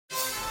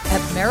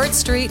Merritt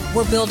Street,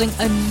 we're building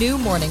a new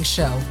morning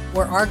show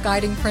where our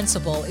guiding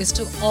principle is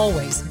to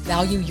always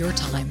value your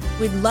time.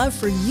 We'd love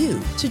for you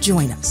to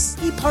join us.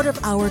 Be part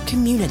of our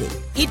community.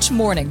 Each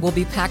morning will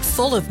be packed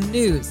full of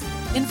news,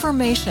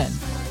 information,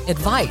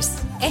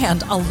 advice,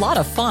 and a lot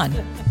of fun.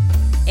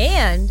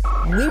 And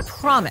we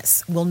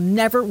promise we'll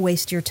never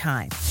waste your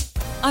time.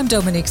 I'm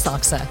Dominique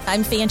Soxa.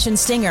 I'm Fanchon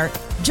Singer.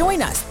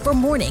 Join us for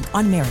Morning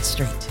on Merritt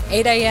Street.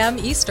 8 a.m.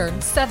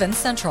 Eastern, 7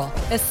 Central.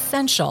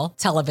 Essential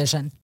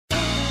Television.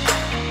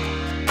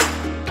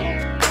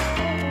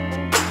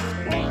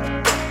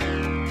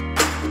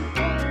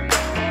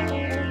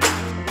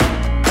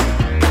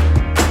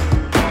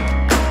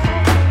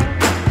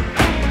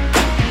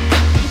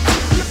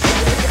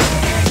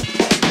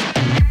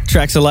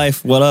 Tracks of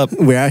Life, what up?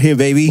 We're out here,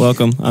 baby.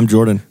 Welcome. I'm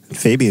Jordan.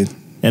 Fabian.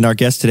 And our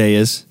guest today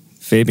is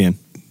Fabian.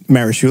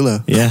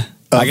 Marichulo. Yeah.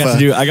 I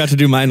got to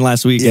do mine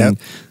last week, yep. and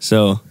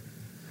so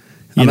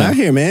I'm out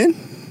here, man.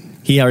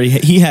 He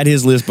had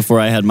his list before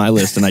I had my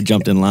list, and I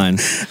jumped in line.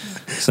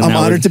 So I'm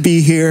honored to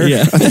be here.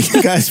 Yeah. Thank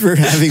you guys for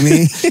having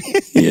me.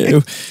 Yeah,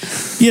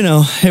 you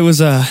know, it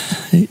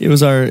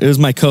was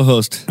my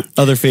co-host,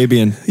 other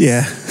Fabian.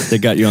 Yeah. That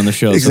got you on the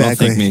show.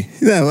 Exactly. So don't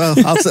thank me. Yeah, well,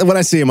 when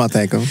I see him, I'll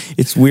thank him.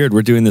 It's weird.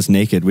 We're doing this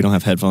naked. We don't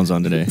have headphones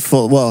on today.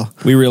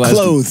 We realized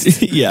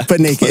clothed, yeah, but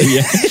naked.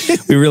 Yeah.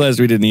 We realized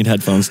we didn't need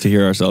headphones to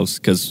hear ourselves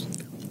because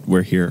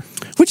we're here.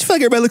 Which you feel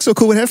like everybody looks so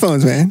cool with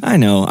headphones, man. I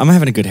know. I'm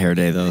having a good hair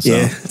day, though. So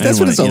yeah, that's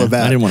what it's all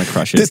about. I didn't want to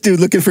crush it. This dude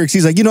looking for,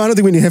 he's like, I don't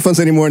think we need headphones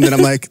anymore. And then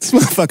I'm like, this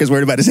motherfucker's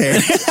worried about his hair.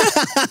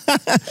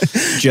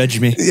 Judge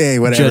me. Yeah,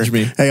 whatever. Judge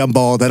me. Hey, I'm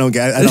bald. I'll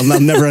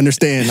never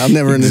understand. I'll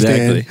never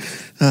understand.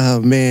 Exactly.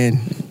 Oh,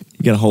 man.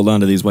 You got to hold on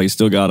to these while you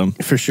still got them.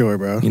 For sure,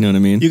 bro. You know what I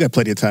mean? You got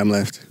plenty of time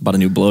left. Bought a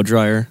new blow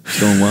dryer. It's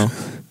going well.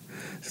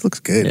 It looks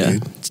good,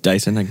 dude. It's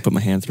Dyson. I can put my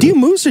hand through Do you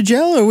mousse or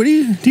gel, or do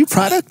you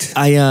product?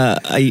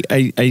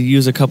 I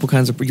use a couple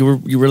kinds of.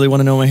 You really want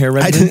to know my hair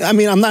regimen?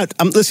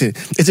 Listen,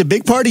 it's a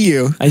big part of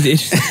you. And you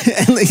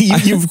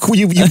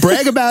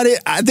brag about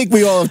it. I think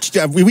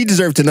we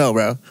deserve to know,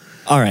 bro.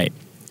 All right.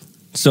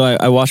 So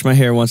I wash my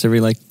hair once every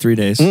 3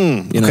 days.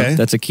 Okay.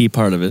 That's a key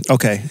part of it.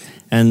 Okay.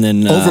 And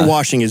then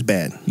overwashing is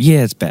bad.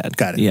 Yeah, it's bad.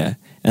 Got it. Yeah.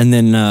 And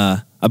then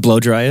I blow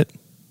dry it,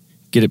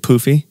 get it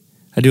poofy.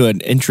 I do an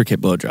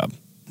intricate blow job.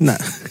 No.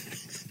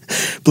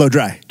 Blow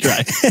dry.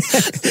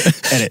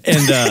 Edit.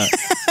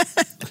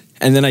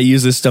 And then I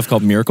use this stuff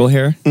called Miracle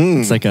Hair.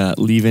 It's like a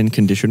leave-in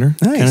conditioner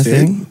kind of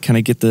thing. Kind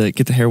of get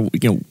the hair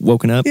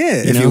woken up. Yeah,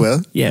 if you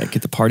will. Yeah,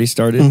 get the party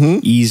started.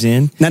 Ease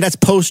in. Now that's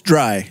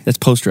post-dry. That's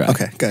post-dry.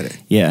 Okay, got it.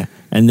 Yeah,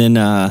 and then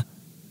I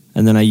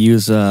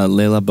use Le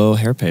Labo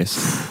hair paste.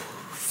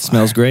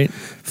 Smells great.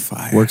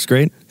 Fire. Works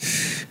great.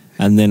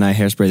 And then I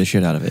hairspray the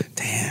shit out of it.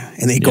 Damn.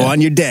 And then go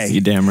on your day.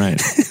 You're damn right.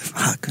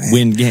 Fuck, man.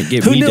 Wind can't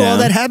get Who me down. knew all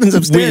that happens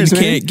upstairs,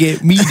 Wind man? can't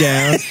get me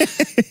down.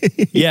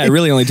 Yeah, I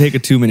really only take a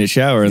 2-minute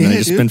shower and then I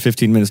just spend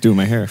 15 minutes doing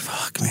my hair.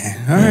 Fuck,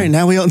 man. All right,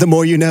 now the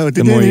more you know.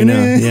 The more you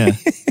know, yeah.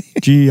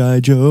 G.I.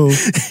 Joe.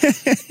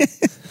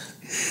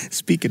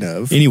 Speaking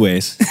of.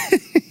 Anyways.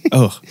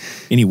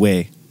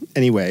 Anyway.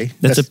 Anyway.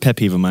 That's a pet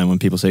peeve of mine when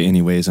people say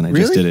anyways and I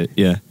just did it.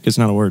 Yeah, it's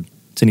not a word.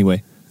 It's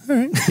anyway. All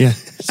right. Yeah.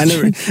 I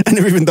never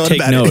even thought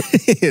about note.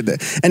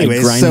 it. Anyways,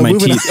 I grind so my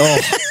moving teeth.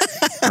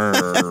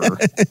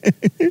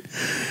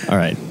 All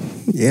right.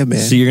 Yeah, man.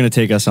 So you're going to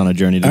take us on a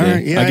journey today. All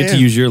right, yeah, I get to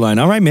use your line.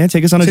 All right, man,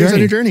 take us on a journey. Take us on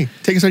your journey.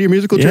 Take us on your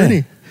musical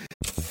journey.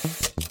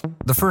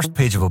 The first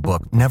page of a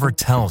book never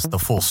tells the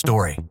full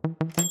story.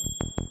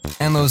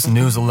 And those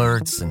news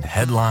alerts and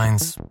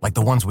headlines, like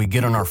the ones we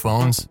get on our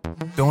phones,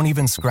 don't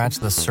even scratch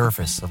the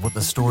surface of what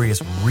the story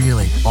is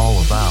really all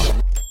about.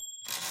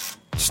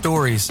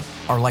 Stories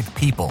are like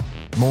people,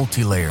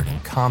 multi-layered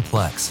and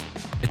complex.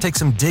 It takes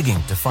some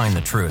digging to find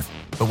the truth,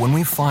 but when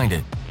we find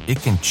it, it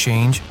can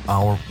change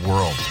our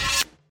world.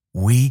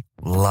 We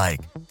like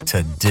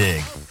to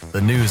dig.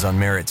 The news on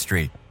Merritt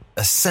Street.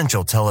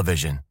 Essential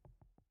Television.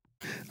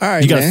 All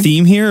right, you got a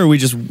theme here, or we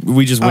just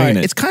winging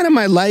it? It's kind of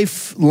my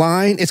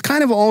lifeline. It's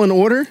kind of all in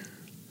order.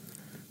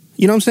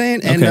 You know what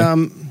I'm saying?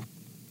 And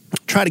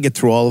try to get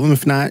through all of them.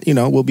 If not,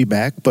 we'll be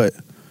back. But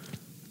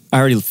I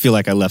already feel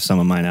like I left some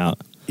of mine out.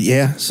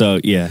 Yeah. So,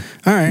 yeah.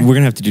 All right. We're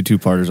going to have to do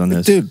 2-parters on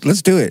this. Dude,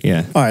 let's do it.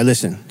 Yeah. All right,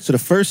 listen. So the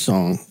first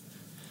song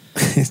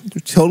is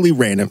totally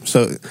random.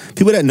 So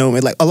people that know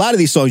me, like a lot of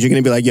these songs, you're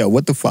going to be like, yo,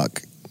 what the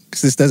fuck?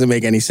 Because this doesn't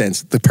make any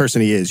sense. The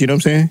person he is. You know what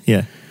I'm saying?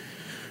 Yeah.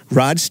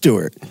 Rod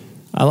Stewart.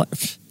 No,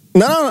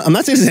 I'm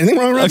not saying there's anything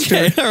wrong with Rod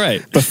Stewart. All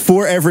right. But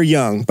Forever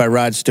Young by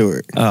Rod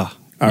Stewart. Oh.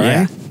 All right?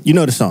 Yeah. You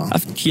know the song. I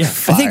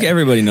think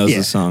everybody knows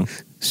the song.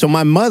 So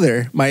my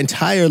mother, my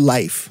entire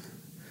life,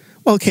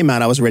 well, it came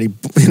out, I was already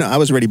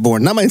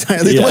born. Not my entire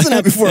life. It wasn't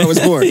out before I was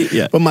born.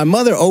 Yeah. But my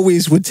mother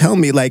always would tell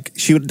me, like,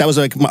 that was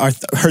like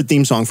her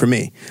theme song for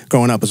me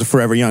growing up, was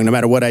Forever Young, no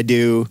matter what I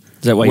do.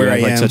 Is that why you where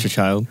act I like am. such a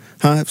child?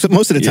 Huh? So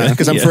most of the time,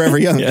 because I'm forever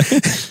young. Yeah.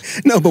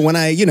 No, but when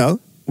I,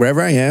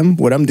 wherever I am,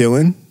 what I'm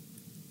doing,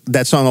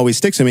 that song always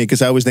sticks to me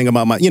because I always think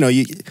about you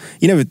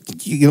never,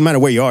 no matter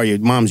where you are, your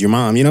mom's your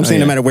mom. You know what I'm saying?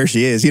 No matter where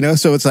she is,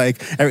 So it's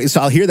like,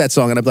 so I'll hear that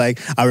song and I'm like,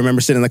 I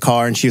remember sitting in the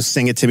car and she'll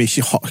sing it to me.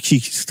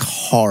 She's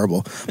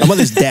horrible. My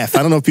mother's deaf.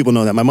 I don't know if people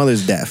know that. My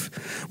mother's deaf,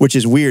 which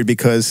is weird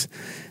because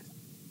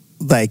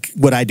like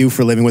what I do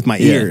for a living with my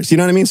ears. You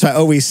know what I mean? So I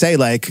always say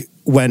like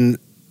when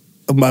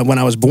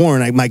I was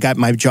born, I got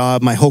my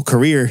job, my whole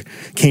career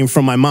came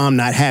from my mom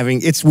not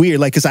having. It's weird,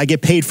 like because I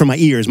get paid for my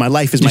ears. My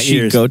life is my ears.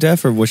 Did she go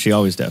deaf, or was she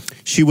always deaf?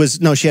 She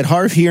had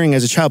hard of hearing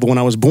as a child, but when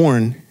I was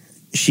born,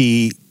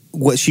 she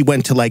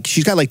went to like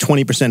she's got like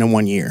 20% in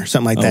 1 year,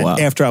 something like that. Wow.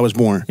 After I was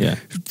born, Yeah,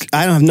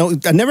 I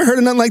never heard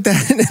of nothing like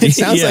that. It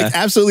sounds like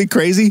absolutely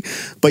crazy,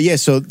 but yeah.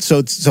 So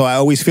I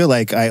always feel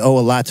like I owe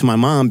a lot to my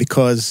mom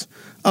because.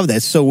 Oh,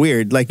 that's so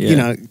weird. Like,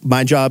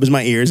 my job is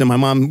my ears, and my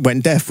mom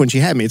went deaf when she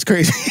had me. It's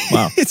crazy.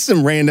 Wow. It's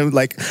some random,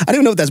 like, I don't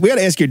even know what that's. We got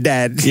to ask your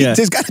dad. Yeah.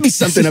 There's got to be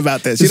something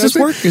about this. Does this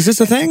work? Is this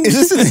a thing? Is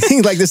this a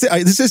thing? Like, this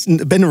has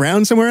been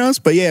around somewhere else?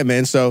 But yeah,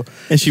 man, so.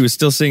 And she was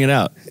still singing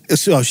out.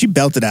 Oh, she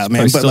belted out,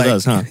 man. But still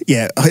does, huh?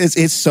 Yeah,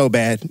 it's so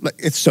bad. Like,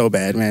 it's so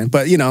bad, man.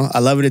 But, I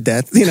love her to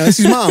death. It's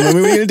his mom. I mean, what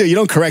are you going to do? You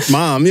don't correct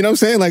mom. You know what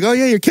I'm saying? Like, oh,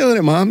 yeah, you're killing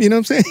it, mom. You know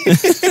what I'm saying?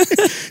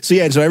 So,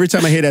 yeah, so every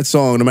time I hear that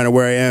song, no matter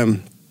where I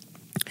am,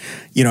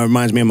 it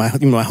reminds me of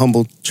my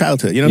humble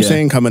childhood. You know what I'm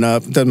saying? Coming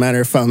up, doesn't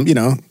matter if I'm,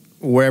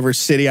 wherever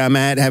city I'm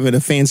at, having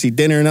a fancy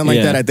dinner or nothing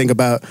like that. I think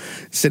about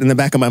sitting in the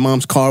back of my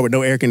mom's car with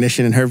no air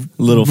conditioning and her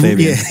little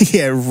Fabian.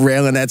 Yeah,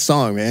 railing that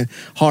song, man,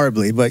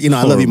 horribly. But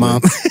I love you,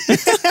 mom.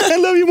 I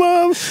love you,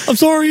 mom. I'm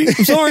sorry.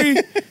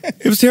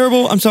 It was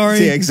terrible. I'm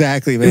sorry. Yeah,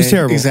 exactly, man. It was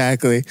terrible.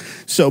 Exactly.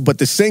 So, but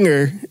the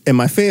singer in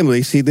my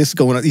family, see this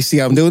going on. You see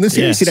how I'm doing this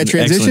here? Yeah, you see that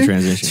transition?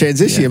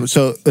 Transition. Yeah.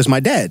 So it was my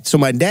dad. So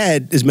my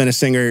dad has been a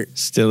singer.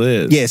 Still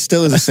is. Yeah,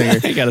 still is a singer.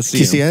 I gotta see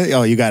you him. See it?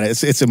 Oh, you got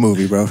it. It's a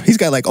movie, bro. He's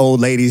got like old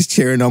ladies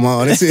cheering him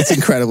on. It's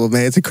incredible,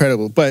 man. It's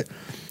incredible. But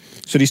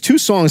so these two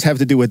songs have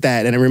to do with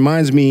that, and it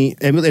reminds me.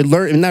 It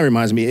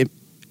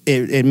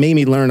made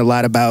me learn a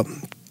lot about.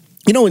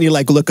 When you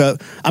like look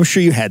up, I'm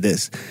sure you had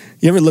this.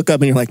 You ever look up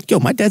and you're like, yo,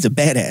 my dad's a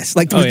badass.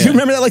 Like, do you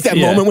remember that? Like that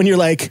moment when you're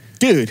like,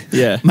 dude,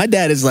 my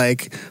dad is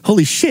like,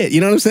 holy shit. You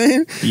know what I'm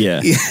saying?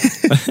 Yeah.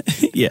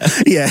 Yeah.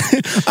 Yeah.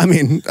 I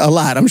mean, a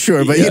lot, I'm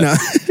sure, but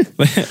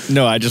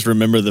No, I just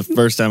remember the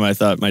first time I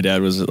thought my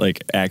dad was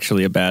like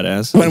actually a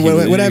badass.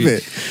 What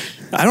happened?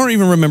 I don't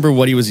even remember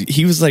what he was.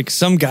 He was like,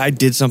 some guy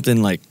did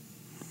something like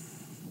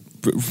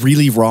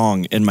really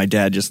wrong, and my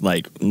dad just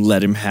like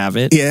let him have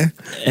it. Yeah.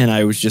 And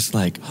I was just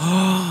like,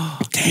 oh,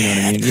 you know what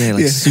I mean? Yeah,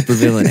 like super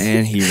villain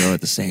and hero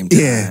at the same time.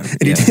 Yeah.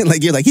 And he did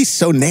like, you're like, he's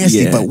so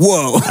nasty, but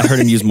whoa. I heard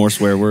him use more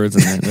swear words,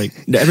 and then like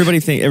everybody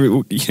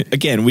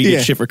we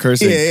get shit for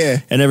cursing. Yeah.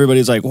 And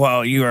everybody's like,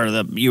 "Wow, you are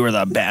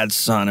the bad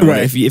son." And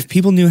right. If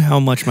people knew how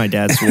much my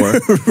dad swore,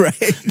 right?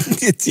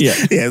 It's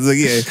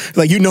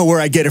like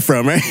where I get it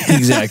from, right?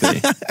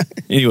 Exactly.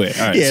 Anyway,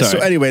 all right. Yeah. Sorry.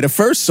 So anyway, the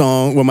first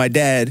song with my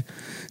dad.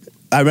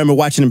 I remember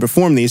watching him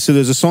perform these. So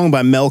there's a song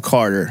by Mel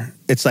Carter.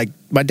 It's like,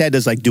 my dad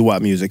does like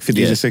doo-wop music,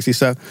 50s and 60s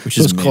stuff. Which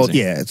is called,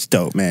 it's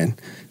dope, man.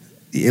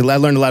 I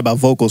learned a lot about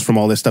vocals from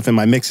all this stuff in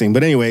my mixing.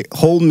 But anyway,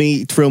 Hold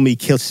Me, Thrill Me,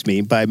 Kiss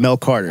Me by Mel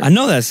Carter. I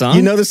know that song.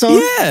 You know the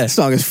song? Yeah. The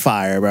song is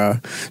fire, bro.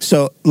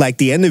 So like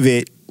the end of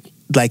it,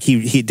 like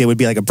there would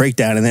be like a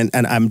breakdown, and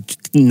I'm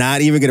not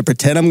even gonna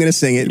pretend I'm gonna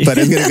sing it, but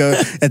I'm gonna go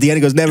at the end.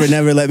 It goes, never,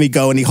 never let me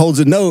go, and he holds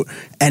a note,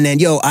 and then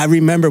I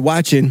remember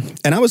watching,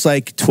 and I was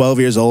like 12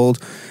 years old,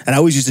 and I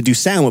always used to do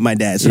sound with my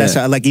dad, so that's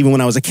how, like, even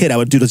when I was a kid, I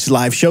would do those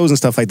live shows and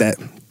stuff like that.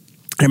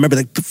 I remember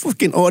like the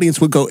fucking audience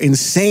would go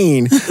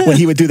insane when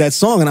he would do that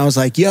song, and I was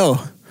like, yo,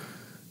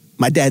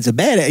 my dad's a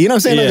badass. You know what I'm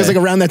saying? Yeah. Like, it's like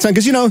around that time,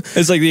 because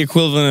it's like the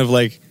equivalent of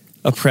like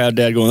a proud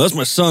dad going, "That's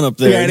my son up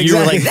there." Yeah, and exactly.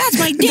 You were like, "That's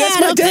my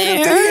dad, up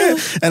there.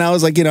 And I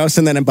was like,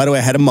 so then, by the way,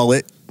 I had a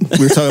mullet.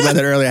 We were talking about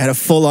that earlier. I had a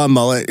full-on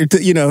mullet.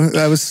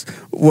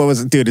 What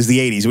was it? Dude, it's the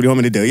 80s. What do you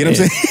want me to do? You know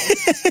what I'm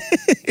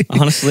saying?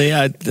 Honestly,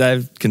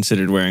 I've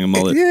considered wearing a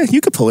mullet. Yeah,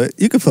 you could pull it.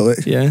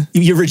 Yeah.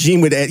 Your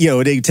regime would,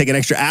 it'd take an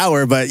extra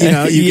hour, but, you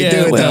could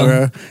do it, though,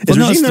 bro. Is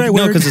regime the right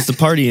word? No, because it's the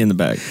party in the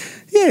back.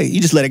 Yeah,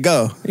 you just let it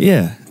go.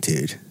 Yeah.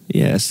 Dude.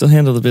 Yeah, still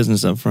handle the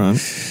business up front.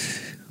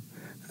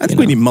 I think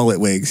we need mullet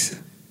wigs.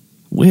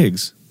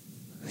 Wigs?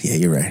 Yeah,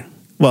 you're right.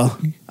 Well,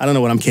 I don't know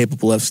what I'm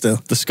capable of still.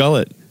 The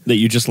skullet that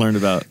you just learned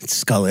about.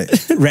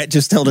 Skullet. Rhett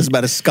just told us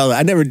about a skullet.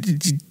 I never...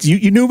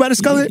 You knew about a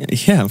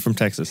skullet? Yeah, I'm from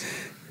Texas.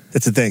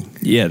 That's a thing.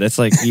 Yeah, that's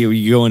like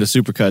you go into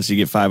Supercuts, you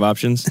get 5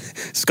 options.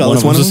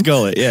 Skullet's one of them?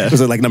 Skullet, yeah.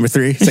 Was it like number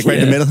 3? It's like right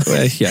in the middle?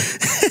 Well, yeah.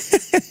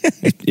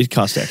 It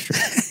costs extra.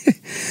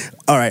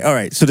 All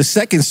right. So the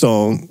second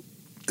song,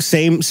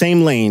 same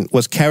lane,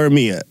 was Cara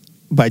Mia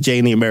by Jay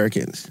and the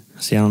Americans.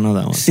 See, I don't know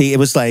that one. See, it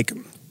was like...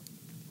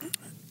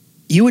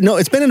 You would know,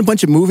 it's been in a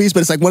bunch of movies,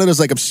 but it's like one of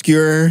those like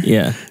obscure.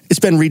 Yeah. It's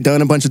been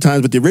redone a bunch of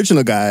times with the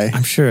original guy.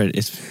 I'm sure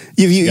it's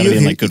gotta be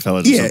in like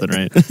Goodfellas or something,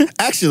 right?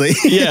 Actually.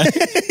 Yeah.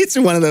 It's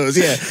one of those,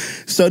 yeah.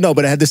 So no,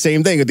 but it had the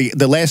same thing.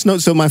 The last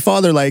note, so my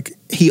father, like,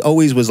 he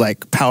always was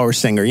like power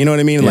singer, you know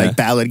what I mean? Yeah. Like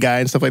ballad guy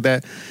and stuff like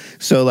that.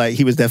 So like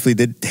he was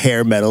definitely the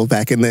hair metal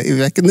back in the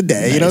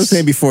day. Nice. You know what I'm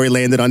saying? Before he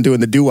landed on doing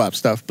the doo-wop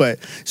stuff. But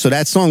so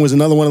that song was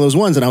another one of those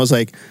ones, and I was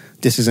like,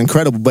 this is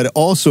incredible. But it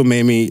also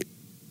made me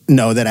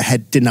know that I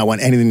did not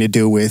want anything to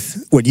do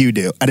with what you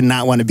do. I did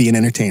not want to be an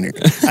entertainer.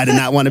 I did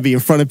not want to be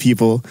in front of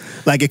people.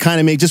 Like it kind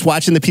of made just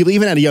watching the people,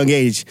 even at a young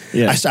age.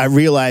 Yeah. I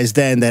realized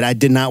then that I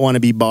did not want to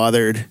be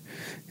bothered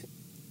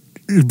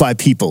by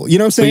people. You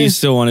know what I'm saying? But you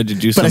still wanted to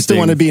do something. But I still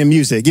want to be in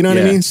music. You know what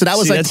I Yeah. mean? So that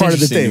was See, like that's part of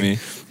the interesting thing.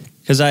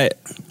 Because I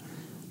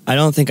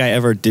don't think I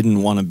ever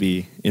didn't want to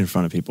be in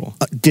front of people.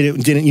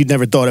 Didn't you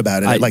never thought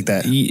about it like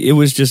that? It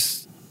was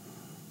just,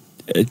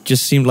 it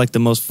just seemed like the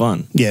most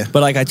fun. Yeah.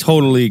 But like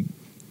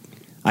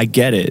I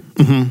get it.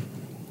 Mm-hmm.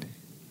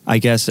 I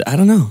guess, I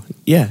don't know.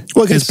 Yeah.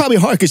 Well, 'cause it's probably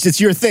hard because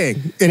it's your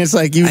thing, and it's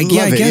like you love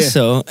I it. guess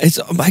so.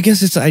 I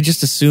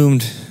just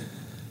assumed.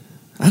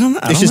 I don't know.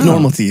 It's just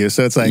normal to you,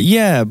 so it's like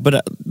Yeah,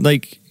 but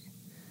like,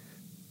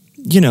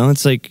 you know,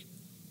 it's like,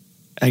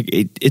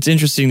 it's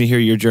interesting to hear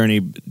your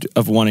journey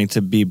of wanting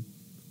to be,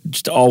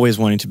 just always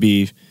wanting to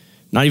be,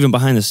 not even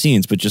behind the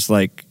scenes, but just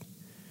like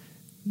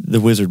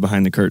the wizard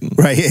behind the curtain.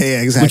 right.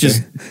 Yeah, exactly. Which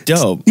is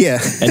dope. Yeah.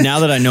 And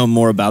now that I know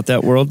more about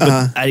that world,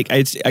 but I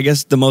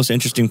guess the most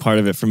interesting part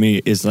of it for me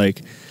is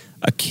like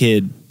a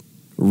kid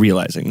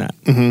realizing that.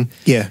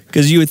 yeah,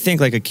 Because you would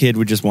think like a kid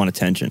would just want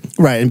attention.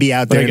 right, and be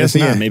out But there. I guess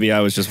and not. yeah. Maybe I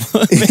was just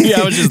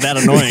that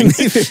annoying.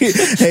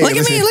 Hey, Look at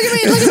listen. me, look at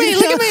me, look at me,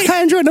 look at me.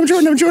 Hi, I'm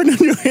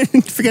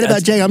Jordan. Forget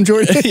about Jay. I'm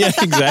Jordan. Yeah,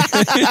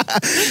 exactly.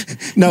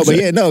 No, but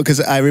yeah, no, because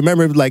I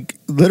remember like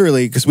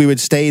literally because we would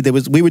stay.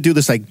 We would do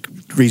this like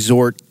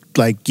resort,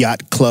 like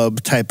yacht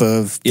club type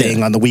of thing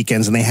Yeah. on the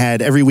weekends, and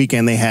every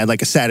weekend they had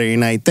like a Saturday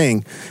night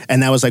thing,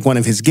 and that was like one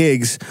of his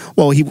gigs.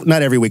 Well, he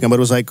not every weekend, but it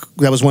was like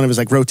that was one of his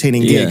like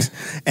rotating Yeah. gigs,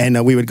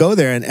 and we would go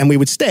there and we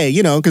would stay,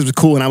 you know, because it was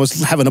cool, and I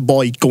was having a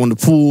ball. You go in the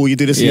pool, you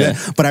do this, Yeah. and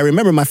that. But I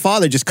remember my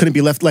father just couldn't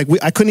be left. Like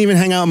I couldn't even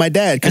hang out with my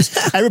dad because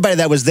everybody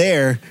that was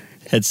there.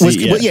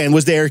 And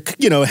was there,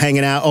 you know,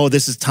 hanging out. Oh,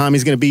 this is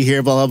Tommy's going to be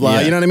here, blah blah blah.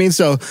 Yeah. You know what I mean?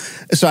 So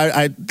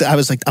I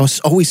was like, I was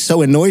always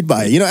so annoyed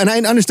by it, you know. And I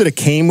understood it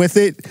came with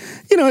it,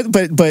 you know,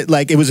 but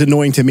like it was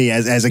annoying to me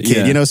as a kid,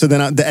 Yeah. you know. So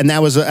then,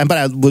 that was, but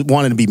I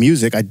wanted to be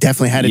music. I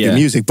definitely had to Yeah. do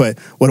music. But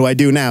what do I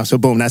do now? So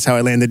boom, that's how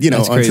I landed, you know,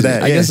 That's onto crazy.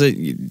 that. I guess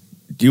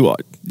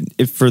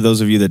if for those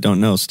of you that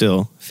don't know,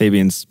 still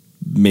Fabian's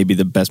maybe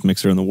the best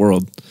mixer in the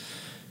world.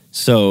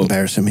 So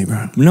Embarrassing me,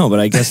 bro. no, but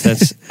I guess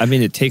that's. I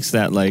mean, it takes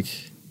that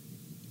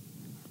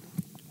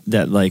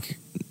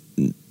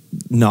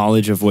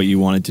knowledge of what you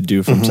wanted to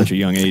do from such a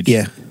young age.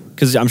 Yeah.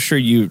 Because I'm sure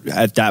you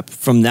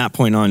from that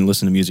point on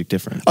listen to music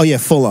different. Oh yeah,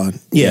 full on.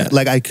 Yeah. Yeah.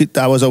 Like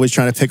I was always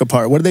trying to pick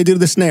apart. What do they do to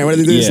the snare? What do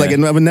they do to this? Yeah. Like,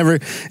 and I would never.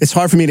 It's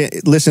hard for me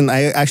to listen.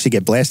 I actually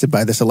get blasted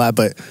by this a lot,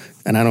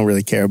 and I don't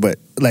really care. But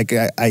like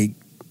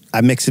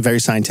I mix it very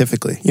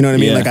scientifically. You know what I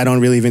mean? Yeah. Like I don't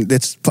really even.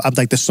 I'm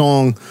like the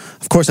song.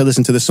 Of course, I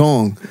listen to the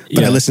song, but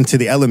I Yeah. listen to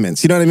the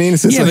elements. You know what I mean?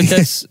 It's just Yeah,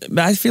 like,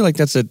 but I feel like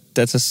that's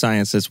a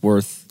science that's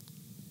worth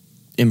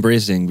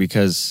embracing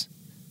because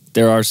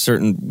there are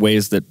certain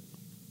ways that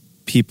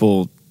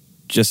people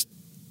just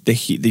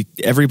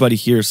everybody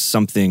hears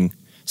some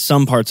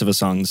parts of a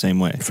song the same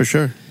way, for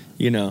sure.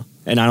 you know.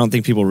 And I don't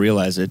think people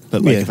realize it.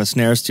 But like Yeah. if a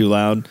snare is too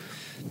loud,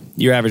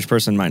 your average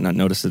person might not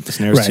notice that the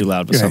snare is Right, too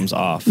loud, but right. something's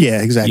off.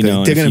 Yeah, exactly.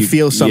 and They're if gonna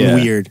feel something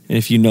weird. And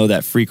if you know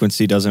that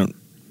frequency doesn't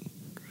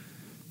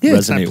Yeah,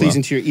 it's not resonate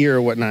pleasing well. to your ear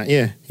or whatnot.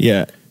 Yeah.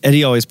 Yeah,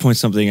 Eddie always points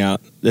something out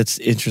that's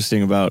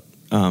interesting about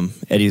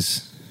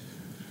Eddie's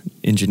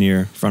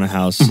engineer, front of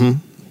house,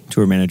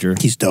 tour manager.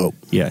 He's dope.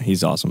 Yeah,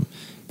 he's awesome.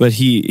 But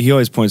he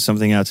always points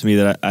something out to me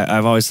that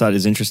I've always thought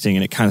is interesting,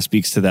 and it kind of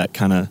speaks to that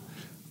kind of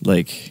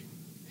like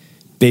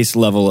base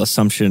level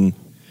assumption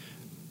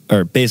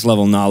or base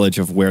level knowledge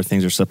of where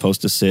things are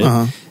supposed to sit.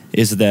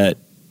 Is that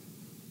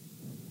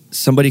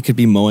somebody could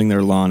be mowing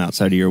their lawn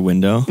outside of your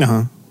window,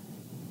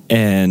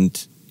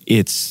 and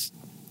it's,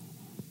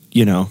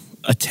 you know,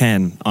 a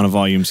 10 on a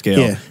volume scale,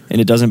 Yeah.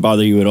 and it doesn't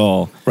bother you at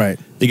all. Right.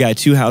 The guy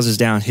 2 houses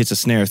down hits a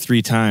snare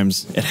 3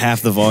 times at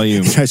half the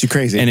volume. It drives you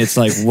crazy. And it's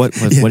like, what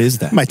is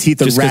that? My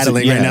teeth are Just 'cause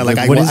rattling right now.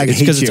 Like what is I it? It's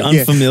hate because it's you. Yeah.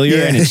 unfamiliar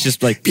Yeah. and it's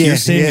just like Yeah,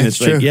 piercing, yeah, and it's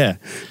true. like, yeah.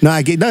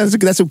 No,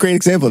 that's a great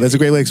example. That's a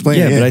great way to explain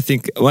Yeah, it. but I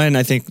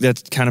think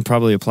that kind of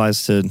probably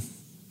applies to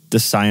the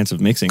science of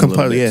mixing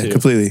Completely, a little yeah, bit too,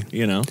 completely.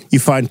 You know? you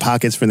find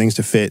pockets for things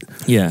to fit.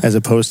 Yeah. As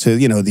opposed to,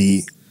 you know,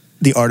 the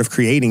art of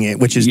creating it,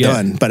 which is Yeah.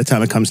 done by the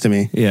time it comes to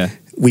me. Yeah.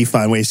 We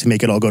find ways to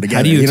make it all go together.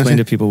 How do you know what explain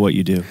I'm to people what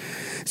you do?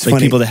 It's like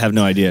funny. people that have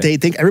no idea.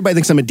 saying? Everybody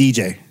thinks I'm a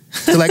DJ.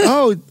 They're like,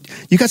 oh,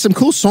 you got some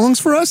cool songs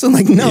for us? I'm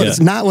like, no, Yeah. that's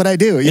not what I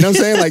do. You know what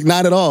I'm saying? Like,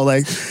 not at all.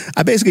 Like,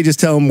 I basically just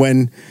tell them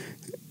when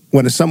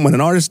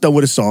an artist's done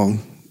with a song,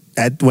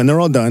 when they're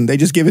all done, they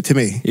just give it to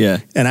me. Yeah.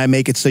 And I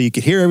make it so you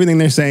can hear everything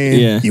they're saying.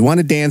 Yeah. You want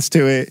to dance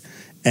to it.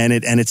 And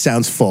it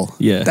sounds full.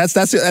 Yeah.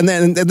 That's it. And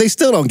then they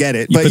still don't get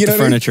it. you but put you know the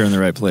what I mean? furniture in the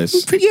right place.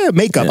 Yeah,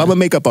 makeup. Yeah. I'm a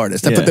makeup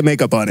artist. I Yeah. put the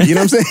makeup on it. You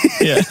know what I'm saying?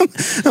 Yeah.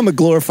 I'm a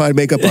glorified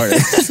makeup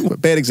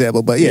artist. Bad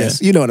example, but yes,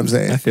 Yeah. you know what I'm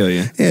saying. I feel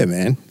you. Yeah,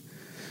 man.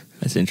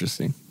 That's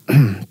interesting.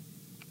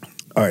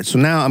 All right, so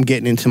now I'm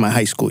getting into my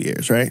high school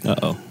years, right?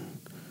 Uh-oh.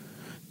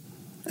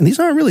 And these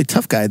aren't really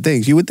tough guy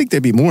things. You would think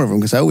there'd be more of them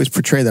because I always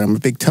portray that I'm a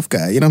big tough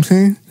guy. You know what I'm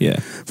saying?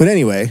 Yeah. But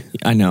anyway,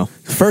 I know.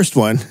 first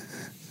one,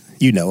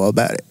 you know all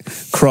about it.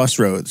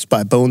 Crossroads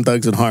by Bone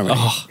Thugs and Harmony.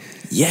 Oh,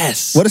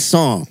 yes. What a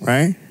song,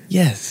 right?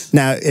 Yes.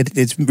 Now,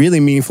 it's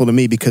really meaningful to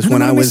me because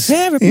when I was...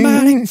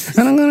 everybody.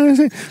 I'm gonna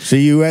say, so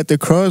you at the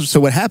cross. So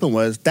what happened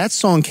was that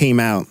song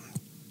came out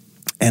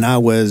and I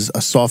was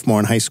a sophomore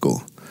in high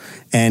school.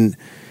 And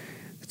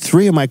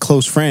 3 of my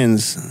close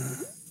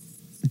friends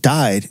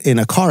died in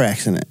a car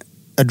accident.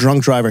 A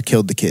drunk driver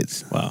killed the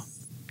kids. Wow.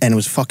 And it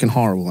was fucking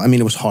horrible. I mean,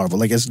 it was horrible.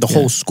 Like, the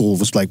whole school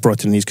was, like, brought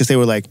to the knees because they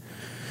were, like,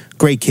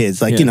 great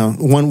kids. Like, you know,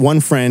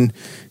 one friend,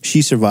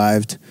 she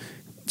survived.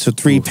 So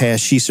 3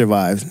 passed, she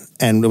survived.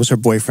 And it was her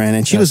boyfriend.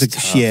 And she was,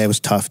 it was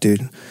tough,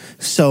 dude.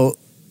 So,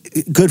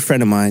 good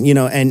friend of mine, you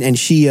know, and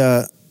she,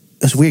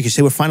 it's weird because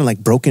they were finding, like,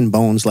 broken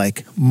bones,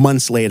 like,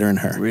 months later in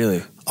her.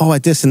 Really? Oh,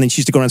 at this. And then she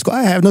used to go around and go,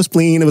 I have no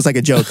spleen. It was like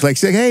a joke. Like,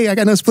 she's like, hey, I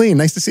got no spleen.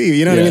 Nice to see you.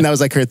 You know what I mean? That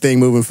was, like, her thing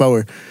moving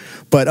forward.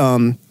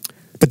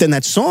 But then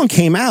that song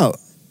came out,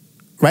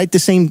 right? The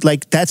same,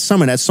 like, that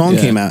summer, that song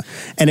came out.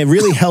 And it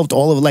really helped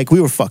all of it. Like, we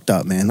were fucked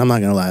up, man. I'm not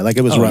going to lie. Like,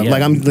 it was rough. Yeah.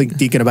 Like, I'm, like,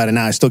 deaking about it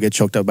now. I still get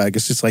choked up by it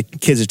because it's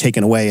like kids are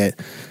taken away at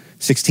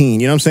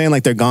 16. You know what I'm saying?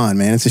 Like, they're gone,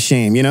 man. It's a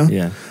shame, you know?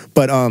 Yeah.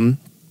 But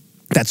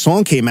that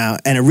song came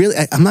out, and it really,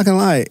 I'm not going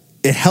to lie,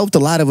 it helped a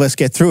lot of us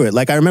get through it.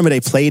 Like, I remember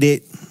they played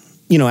it,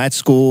 you know, at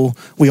school.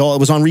 It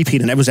was on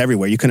repeat, and it was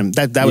everywhere. You couldn't,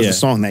 that was the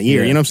song that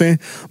year. You know what I'm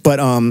saying? But,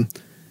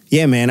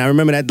 yeah, man, I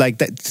remember that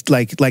like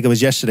it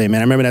was yesterday,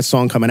 man. I remember that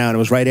song coming out. It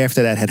was right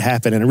after that had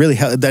happened, and it really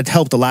that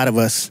helped a lot of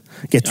us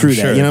get through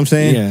that. You know what I'm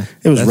saying? Yeah,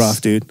 it was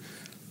rough, dude.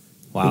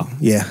 Wow.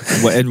 Yeah.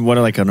 What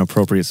like an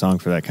appropriate song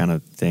for that kind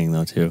of thing,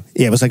 though, too.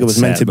 Yeah, it was like it was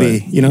meant to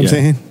be. You know what I'm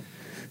saying?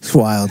 It's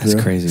wild. That's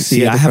bro. crazy.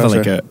 See, I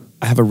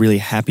have a really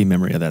happy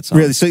memory of that song.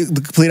 Really? So the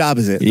complete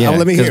opposite. Yeah.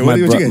 Let me hear. What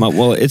you get?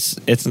 Well, it's.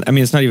 I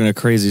mean, it's not even a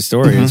crazy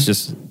story. It's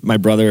just my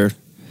brother.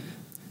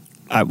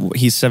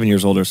 He's 7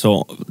 years older,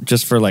 so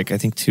just for like I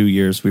think 2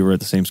 years we were at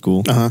the same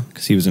school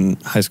because he was in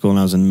high school and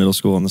I was in middle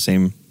school on the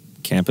same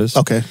campus.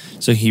 Okay,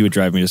 so he would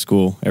drive me to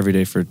school every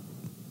day for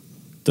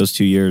those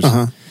 2 years,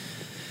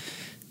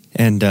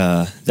 and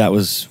that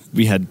was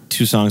we had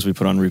 2 songs we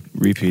put on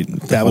repeat.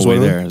 That was way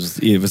there.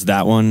 It was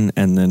that one,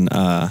 and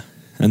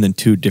then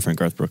 2 different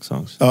Garth Brooks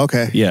songs. Oh,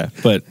 okay, yeah,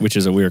 but which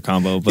is a weird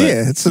combo. But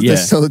it's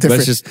totally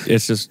different. But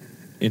it's just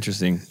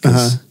interesting.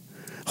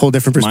 Whole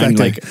different perspective.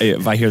 Mine, like,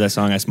 if I hear that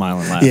song, I smile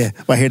and laugh. Yeah,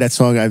 if I hear that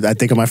song, I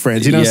think of my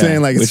friends. You know what I'm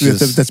saying? Like,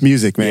 that's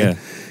music, man. Yeah.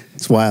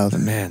 It's wild. But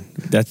man,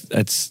 that's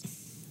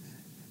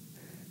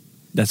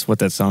what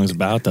that song's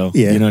about, though.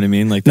 Yeah. You know what I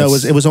mean? Like, no,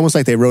 it was almost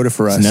like they wrote it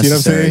for us. You know what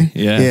I'm saying?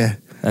 Yeah.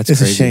 That's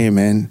crazy. A shame,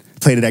 man.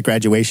 Played it at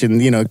graduation,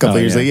 you know, a couple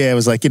of years later. Yeah, it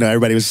was like, you know,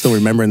 everybody was still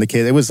remembering the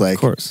kid. It was like,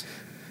 of course.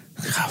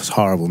 God, it was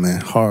horrible,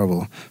 man.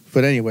 Horrible.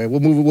 But anyway,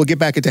 we'll get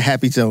back into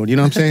Happy Zone. You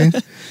know what I'm saying?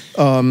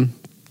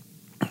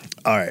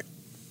 All right.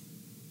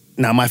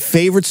 Now, my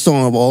favorite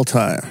song of all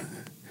time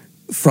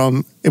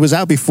it was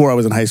out before I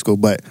was in high school,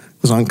 but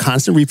it was on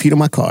constant repeat in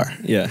my car.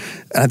 Yeah.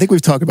 And I think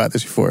we've talked about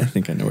this before. I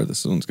think I know where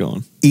this one's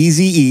going.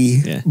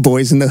 Eazy-E,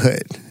 Boys in the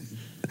Hood.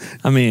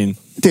 I mean,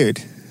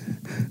 dude,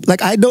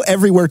 like I know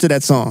every word to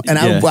that song, and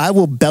I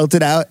will belt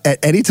it out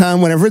at any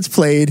time whenever it's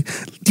played.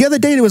 The other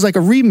day, there was like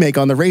a remake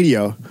on the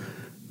radio.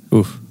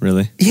 Ooh,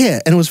 really?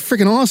 Yeah, and it was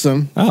freaking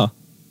awesome. Oh.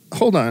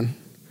 Hold on.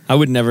 I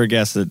would never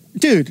guess that.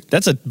 Dude.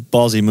 That's a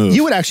ballsy move.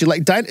 You would actually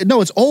like...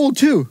 No, it's old,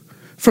 too.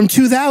 From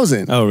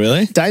 2000. Oh,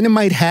 really?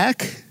 Dynamite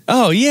Hack.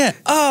 Oh, yeah.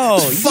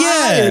 Oh,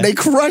 fire. yeah. They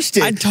crushed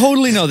it. I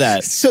totally know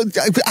that. So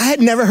I had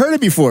never heard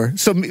it before.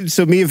 So me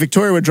and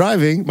Victoria were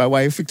driving. My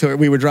wife, Victoria,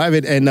 we were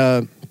driving, and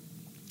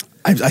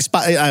with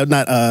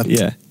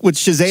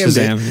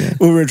Shazam.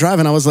 When we were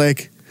driving, I was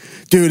like,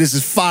 dude, this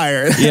is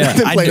fire. Yeah. I've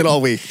been playing it all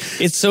week.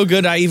 It's so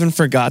good, I even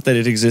forgot that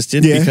it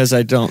existed because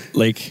I don't,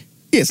 like...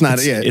 Yeah, it's not.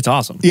 It's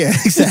awesome. Yeah,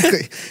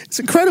 exactly. It's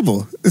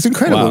incredible. It's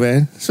incredible,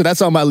 man. So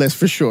that's on my list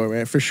for sure,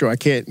 man. For sure, I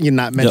can't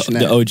not mention that.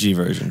 The OG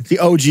version. The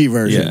OG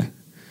version.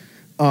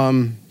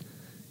 Yeah.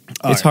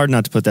 It's hard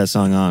not to put that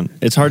song on.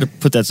 It's hard to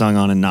put that song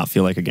on and not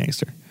feel like a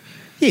gangster.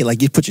 Yeah,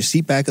 like you put your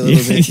seat back a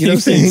little bit. You know what I'm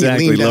saying?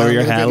 Exactly. Lower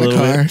your hat a little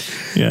bit.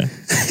 Yeah.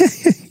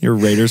 You're a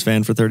Raiders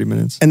fan for 30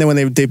 minutes. And then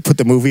when they put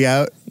the movie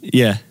out,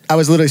 I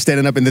was literally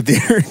standing up in the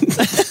theater.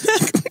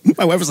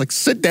 My wife was like,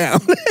 "Sit down."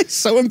 It's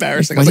so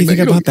embarrassing. Why do you think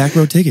I bought back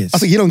row tickets? I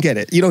was like, "You don't get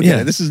it. You don't get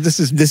it. This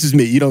is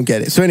me. You don't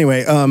get it." So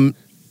anyway, all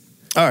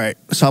right.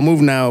 So I'll move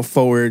now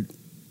forward.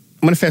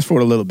 I'm gonna fast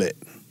forward a little bit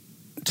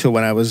to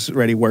when I was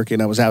ready working.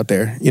 I was out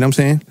there. You know what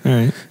I'm saying? All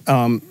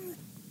right.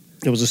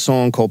 There was a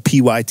song called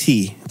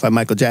 "PYT" by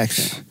Michael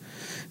Jackson.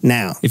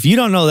 Now, if you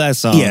don't know that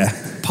song,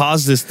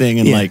 pause this thing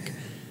and like.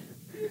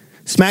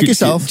 Smack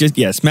yourself.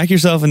 Smack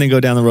yourself and then go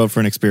down the road for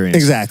an experience.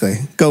 Exactly.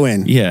 Go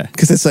in. Yeah.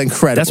 Because it's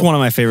incredible. That's one of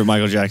my favorite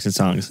Michael Jackson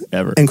songs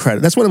ever.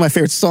 Incredible. That's one of my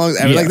favorite songs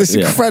ever. Like, this is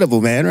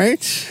incredible, man,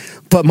 right?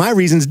 But my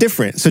reason's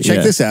different. So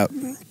check this out.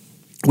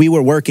 We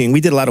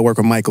did a lot of work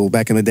with Michael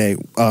back in the day,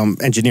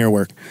 engineer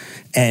work.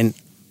 And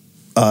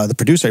the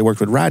producer I worked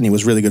with, Rodney,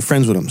 was really good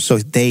friends with him. So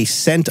they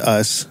sent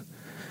us,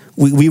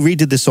 we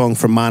redid the song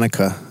for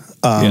Monica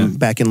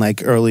back in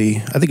like early,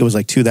 I think it was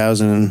like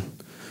 2000, might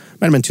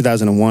have been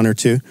 2001 or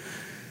 2.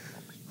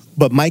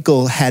 But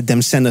Michael had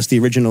them send us the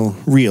original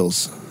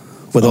reels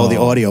with all the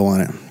audio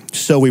on it.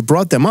 So we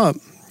brought them up,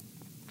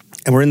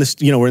 and we're in the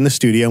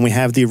studio, and we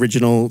have the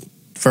original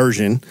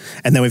version,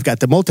 and then we've got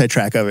the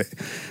multi-track of it,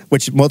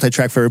 which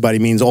multi-track for everybody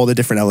means all the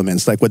different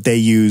elements, like what they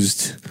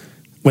used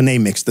when they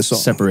mixed the song.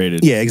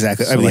 Separated. Yeah,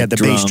 exactly. So I mean, like had the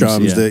bass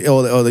drums, yeah.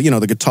 all the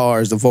the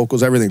guitars, the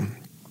vocals, everything.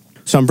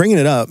 So I'm bringing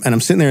it up, and I'm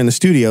sitting there in the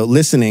studio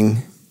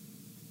listening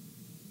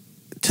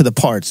to the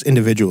parts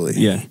individually.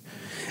 Yeah.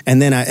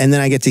 And then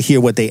I get to hear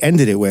what they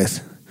ended it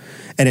with.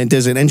 And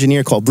there's an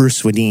engineer called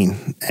Bruce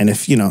Swedin, and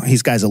if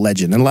he's guy's a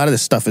legend. And a lot of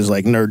this stuff is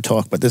like nerd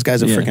talk, but this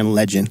guy's a freaking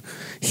legend.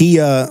 He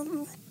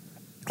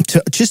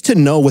just to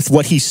know with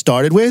what he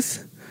started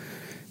with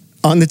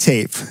on the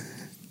tape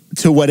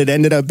to what it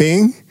ended up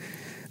being,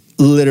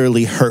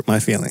 literally hurt my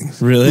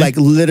feelings. Really? Like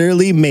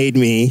literally made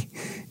me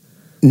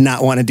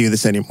not want to do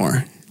this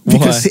anymore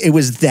because it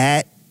was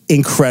that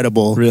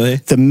incredible. Really?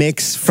 The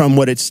mix from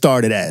what it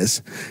started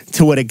as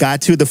to what it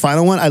got to, the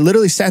final one. I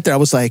literally sat there. I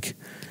was like,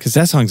 because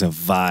that song's a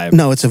vibe.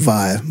 no, it's a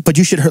vibe. But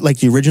you should hear like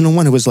the original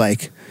one. It was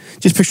like,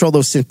 just picture all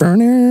those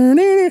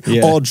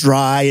synths, all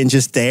dry and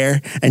just there.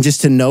 And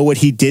just to know what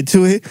he did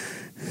to it,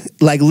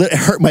 like it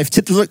hurt my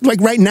tip. Like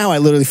right now, I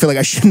literally feel like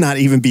I should not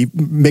even be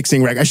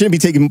mixing records. I shouldn't be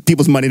taking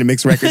people's money to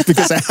mix records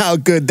because of how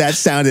good that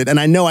sounded. And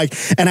I know I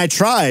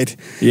tried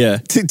to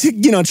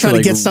try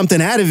to get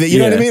something out of it. You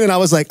know what I mean? And I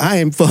was like, I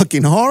am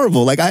fucking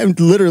horrible. Like I am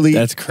literally.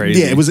 That's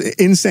crazy. Yeah, it was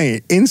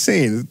insane.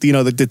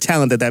 The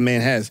talent that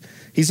man has.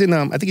 He's in,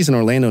 I think he's in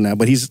Orlando now,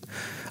 but he's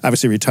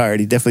obviously retired.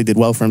 He definitely did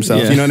well for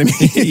himself. Yeah. You know what I mean?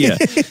 Yeah.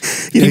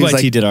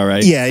 NYT did all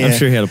right. Yeah. I'm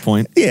sure he had a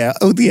point. Yeah.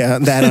 Oh, yeah.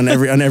 That on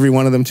every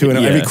one of them too. And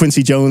every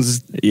Quincy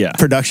Jones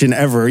production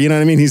ever. You know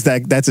what I mean?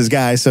 That's his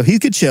guy. So he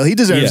could chill. He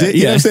deserves it.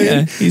 You know what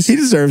I'm saying? He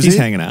deserves it. He's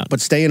hanging out. But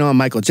staying on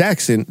Michael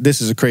Jackson,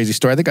 this is a crazy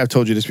story. I think I've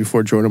told you this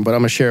before, Jordan, but I'm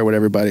going to share it with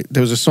everybody.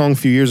 There was a song a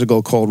few years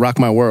ago called Rock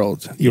My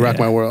World. You Rock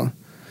My World.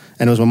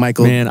 And it was when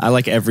Michael... Man, I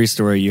like every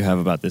story you have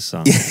about this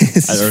song.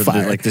 It's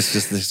fire. Like this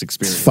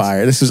experience. It's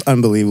fire. This is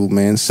unbelievable,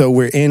 man. So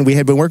we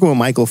had been working with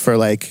Michael for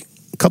like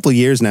a couple of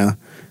years now,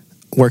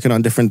 working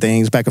on different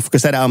things back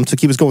because that album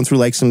he was going through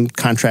like some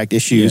contract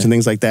issues and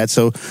things like that.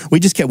 So we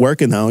just kept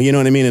working though, you know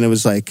what I mean? And it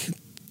was like,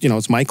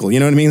 it's Michael, you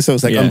know what I mean? So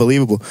it's like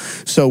unbelievable.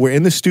 So we're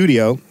in the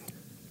studio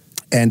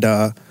and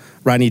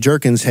Rodney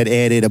Jerkins had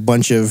added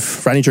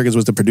Rodney Jerkins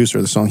was the producer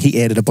of the song.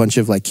 He added a bunch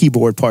of like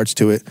keyboard parts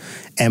to it.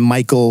 And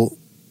Michael...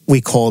 we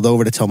called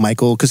over to tell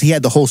Michael, because he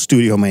had the whole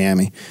studio in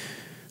Miami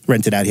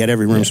rented out. He had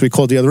every room. So we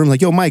called the other room,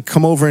 like, yo, Mike,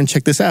 come over and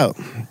check this out.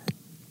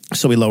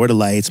 So we lowered the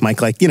lights.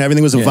 Mike, like,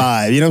 everything was a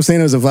vibe. You know what I'm saying?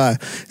 It was a vibe.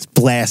 It's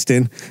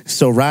blasting.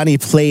 So Rodney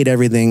played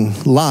everything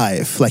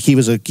live. Like,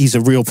 he's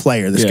a real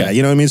player, this guy.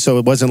 You know what I mean? So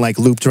it wasn't, like,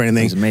 looped or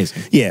anything. It was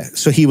amazing. Yeah.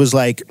 So he was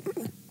like...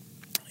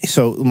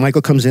 So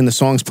Michael comes in, the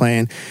song's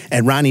playing,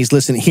 and Ronnie's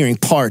hearing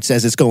parts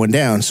as it's going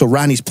down. So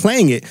Ronnie's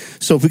playing it.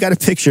 So if we got a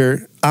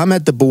picture, I'm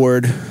at the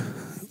board...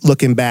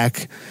 looking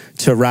back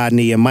to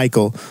Rodney and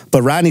Michael,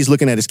 but Rodney's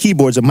looking at his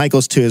keyboards and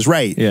Michael's to his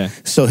right. Yeah.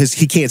 So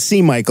he can't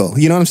see Michael.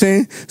 You know what I'm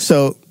saying?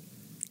 So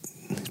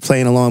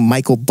playing along,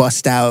 Michael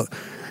bust out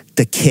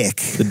the kick.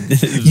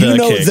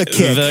 The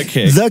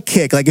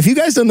kick. Like if you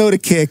guys don't know the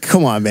kick,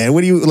 come on, man.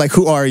 What do you like?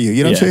 Who are you?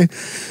 You know what I'm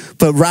saying?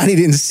 But Rodney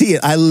didn't see it.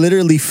 I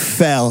literally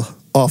fell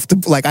off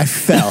I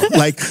fell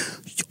like.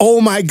 Oh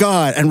my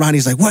God. And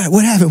Ronnie's like,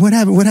 what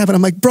happened?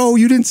 I'm like, bro,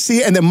 you didn't see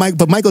it. And then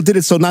Michael did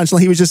it so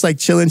nonchalant. He was just like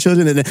chilling.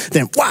 And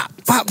then wah,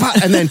 wah, wah,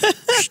 and then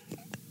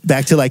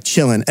back to like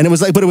chilling. And it was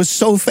like, but it was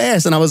so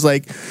fast. And I was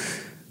like,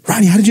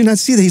 Ronnie, how did you not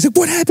see that? He's like,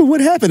 what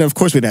happened? And of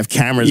course, we didn't have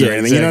cameras or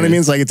anything. Exactly. You know what I mean?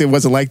 It's like, it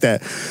wasn't like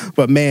that.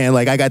 But man,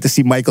 like I got to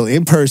see Michael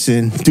in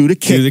person do the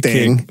kick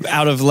thing.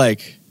 Out of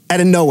like... out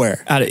of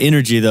nowhere. Out of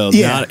energy, though.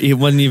 Yeah. He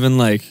wasn't even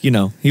like, he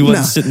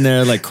wasn't sitting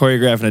there like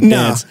choreographing a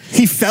dance.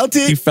 He felt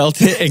it. He felt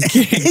it and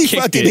he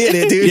fucking hit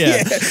it, dude.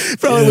 Yeah.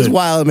 Bro, it was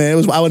wild,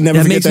 man. I would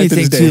never forget that to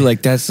this day.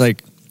 Too,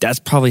 that's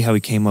probably how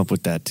he came up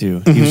with that, too.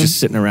 Mm-hmm. He was just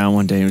sitting around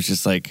one day and was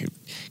just like,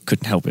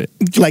 couldn't help it.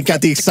 Like,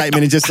 got the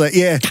excitement and just like,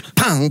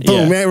 pow,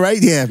 boom, man,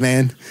 right? Yeah,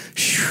 man.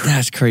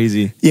 That's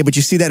crazy. Yeah, but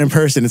you see that in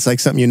person, it's like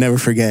something you never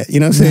forget. You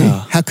know what I'm saying? No.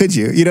 How could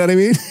you? You know what I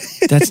mean?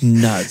 That's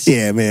nuts.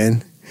 Yeah,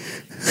 man.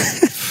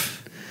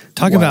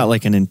 Talk about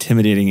like an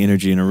intimidating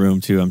energy in a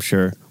room too, I'm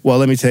sure. Well,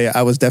 let me tell you,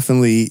 I was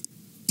definitely,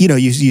 you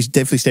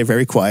definitely stay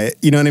very quiet.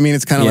 You know what I mean?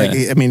 It's kind of like,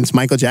 it's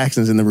Michael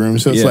Jackson's in the room.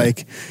 So it's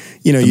like,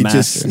 you master.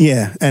 just,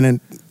 and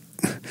then,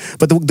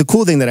 but the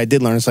cool thing that I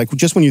did learn is like,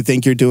 just when you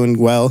think you're doing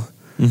well,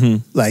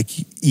 like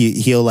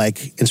he'll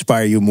like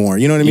inspire you more.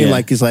 You know what I mean?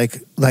 Like he's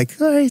like, all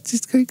right,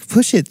 just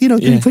push it,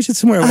 can you push it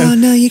somewhere? Oh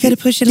no, you got to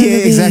push it a little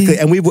bit. Yeah, exactly.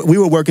 And we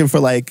were working for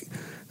like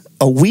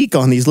a week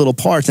on these little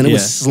parts and it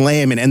was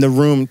slamming and the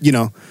room,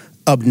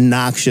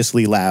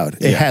 obnoxiously loud.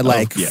 It had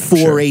like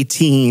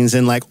 418s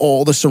and like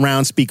all the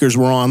surround speakers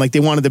were on. Like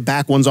they wanted the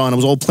back ones on. It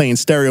was all playing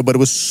stereo, but it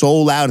was so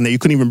loud in there you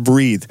couldn't even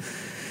breathe.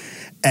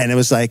 And it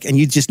was like, and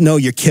you just know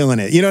you're killing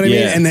it. You know what I mean?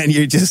 Yeah. And then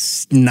you're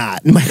just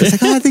not. And Michael's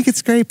like, oh, I think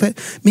it's great, but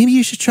maybe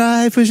you should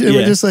try. And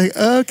we're just like,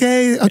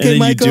 okay, And then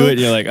Michael. you do it and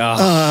you're like,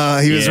 oh.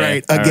 He was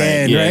right. all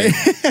Again, yeah. right?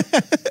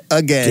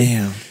 Again.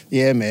 Damn.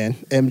 Yeah, man.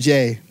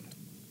 MJ.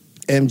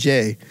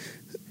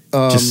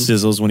 Just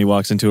sizzles when he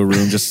walks into a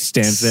room, just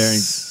stands there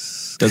and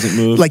doesn't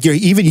move. Like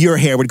even your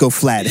hair would go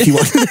flat if you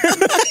walked in there.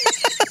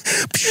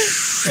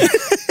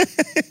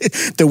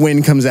 The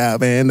wind comes out,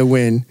 man. The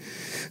wind.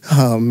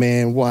 Oh,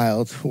 man.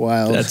 Wild.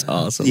 That's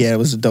awesome. Yeah, it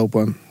was a dope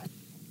one.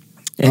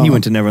 And you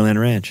went to Neverland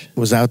Ranch.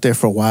 Was out there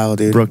for a while,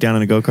 dude. Broke down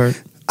in a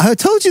go-kart. I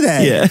told you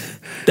that. Yeah.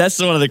 That's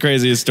one of the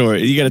craziest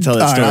stories. You got to tell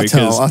that All right,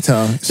 story. I'll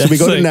tell. So we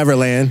go to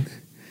Neverland,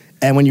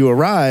 and when you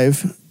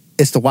arrive,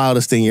 it's the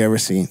wildest thing you ever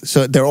seen.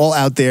 So they're all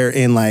out there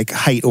in like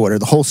height order,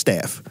 the whole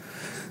staff.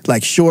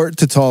 Like short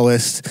to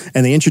tallest,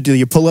 and they introduce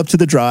you. Pull up to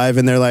the drive,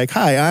 and they're like,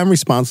 "Hi, I'm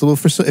responsible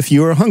for. If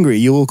you are hungry,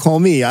 you will call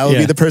me. I will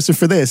be the person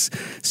for this.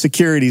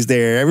 Security's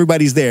there.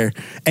 Everybody's there.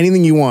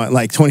 Anything you want,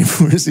 like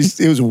 24 hours."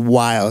 It was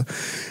wild.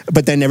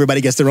 But then everybody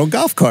gets their own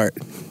golf cart.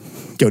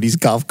 Yo, these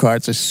golf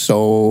carts are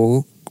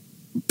so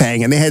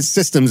banging. They had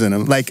systems in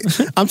them. Like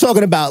I'm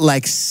talking about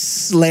like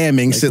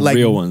slamming, like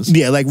real ones.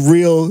 Yeah, like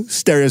real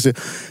stereos.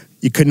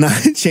 You could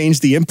not change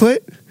the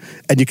input.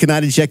 And you could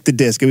not eject the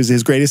disc. It was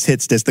his greatest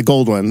hits disc, the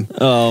gold one.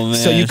 Oh, man.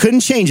 So you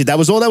couldn't change it. That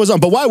was all that was on.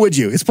 But why would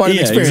you? It's part of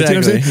the experience. Exactly.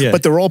 You know what I'm saying? Yeah.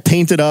 But they're all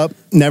painted up.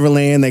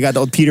 Neverland. They got the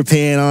old Peter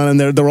Pan on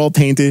them. They're all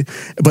painted.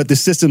 But the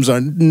systems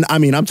are, I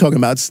mean, I'm talking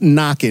about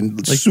knocking.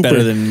 Like super,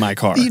 better than my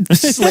car.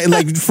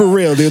 like for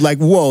real, dude. Like,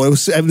 whoa. It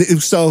was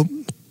so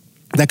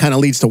that kind of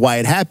leads to why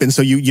it happened.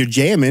 So you're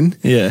jamming.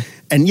 Yeah.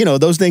 And,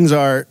 those things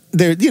are,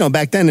 they're,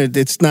 back then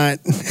it's not,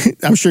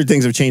 I'm sure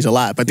things have changed a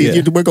lot. But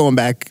we're going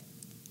back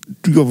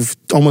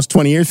almost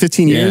 20 years,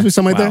 15 years or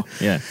something like that.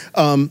 Yeah.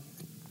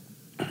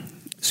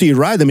 So you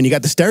ride them and you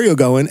got the stereo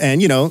going and,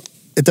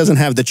 it doesn't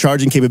have the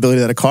charging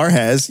capability that a car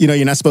has.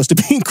 You're not supposed to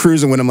be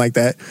cruising with them like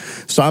that.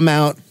 So I'm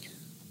out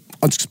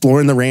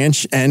exploring the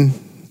ranch and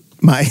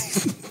my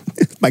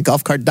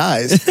golf cart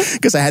dies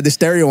because I had the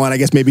stereo on, I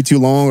guess maybe too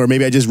long or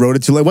maybe I just rode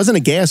it too long. It wasn't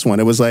a gas one.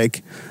 It was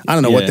like, I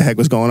don't know what the heck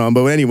was going on.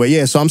 But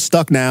anyway, so I'm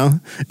stuck now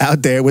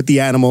out there with the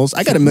animals.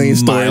 I got a million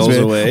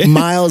stories,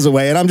 miles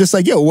away. And I'm just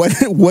like, yo,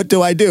 what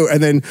do I do?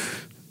 And then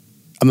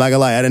I'm not gonna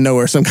lie, out of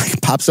nowhere, some guy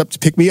pops up to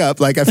pick me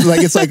up. Like I feel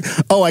like it's like,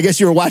 oh, I guess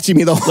you were watching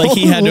me the whole. Like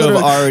he had to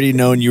have already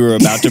known you were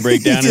about to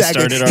break down and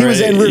started already. He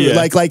was en route. Yeah.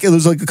 Like it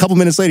was like a couple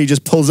minutes later, he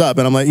just pulls up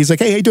and I'm like, he's like,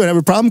 hey, how you doing? Have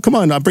a problem? Come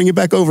on, I'll bring you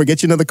back over.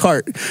 Get you another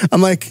cart.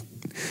 I'm like,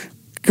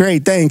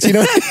 great, thanks.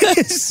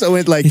 So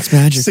it's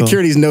magical.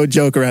 Security's no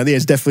joke around here.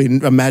 It's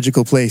definitely a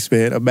magical place,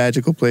 man. A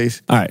magical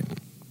place. All right.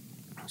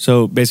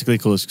 So basically,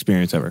 coolest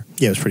experience ever.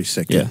 Yeah, it was pretty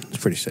sick. Yeah, it was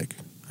pretty sick.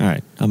 All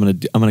right, I'm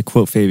gonna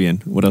quote Fabian.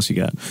 What else you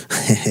got?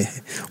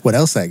 What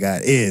else I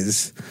got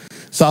is,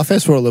 so I'll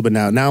fast forward a little bit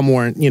now. Now I'm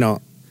more,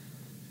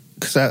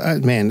 because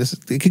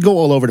it could go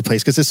all over the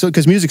place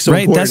because music's so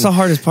important. That's the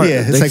hardest part.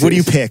 Yeah, it's like, what do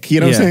you pick? You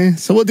know what I'm saying?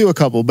 So we'll do a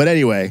couple. But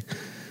anyway,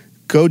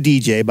 Go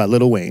DJ by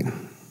Lil Wayne.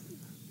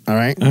 All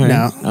right.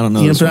 Now, I don't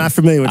know. You're not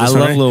familiar with this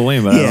song. I love Lil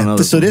Wayne, but I don't know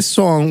this so one. this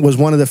song was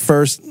one of the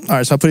first. All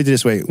right, so I'll put it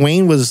this way.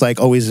 Wayne was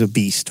like always a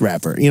beast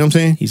rapper. You know what I'm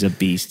saying? He's a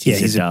beast.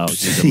 He's a dog.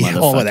 He's a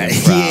motherfucking all of that.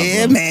 problem.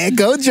 Yeah, man.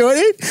 Go,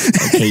 Jordan.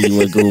 Okay,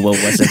 you a goober.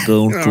 What's a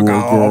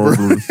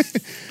goober?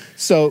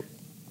 So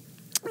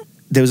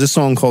there was a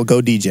song called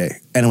Go DJ,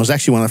 and it was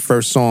actually one of the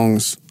first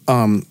songs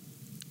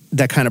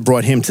that kind of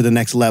brought him to the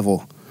next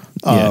level.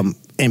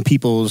 And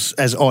people's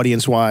as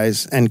audience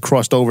wise and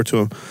crossed over to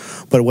him.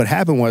 But what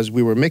happened was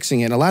we were mixing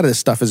it. And a lot of this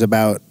stuff is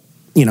about,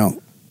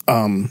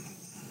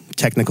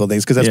 technical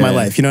things because that's my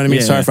life. You know what I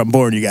mean? Sorry if I'm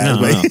boring you guys.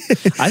 No, but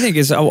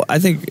no. I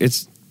think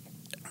it's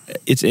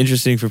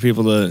interesting for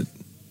people to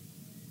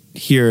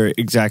hear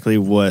exactly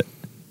what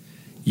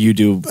you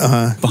do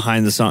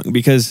behind the song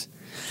because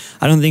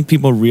I don't think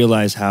people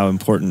realize how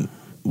important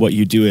what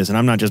you do is, and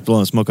I'm not just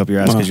blowing smoke up your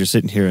ass because you're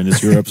sitting here and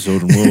it's your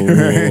episode and whoa, whoa,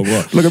 whoa,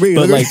 whoa. Look at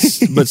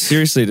me. But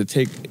seriously,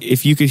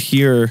 if you could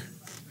hear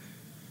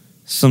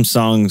some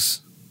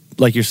songs,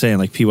 like you're saying,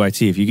 like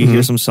PYT, if you could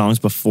hear some songs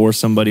before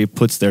somebody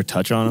puts their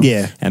touch on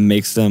them and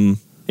makes them,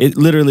 it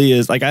literally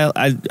is, like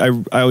I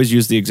always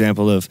use the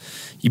example of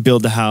you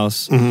build the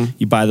house,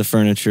 you buy the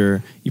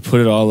furniture, you put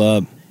it all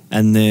up,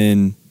 and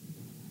then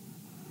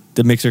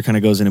the mixer kind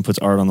of goes in and puts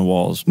art on the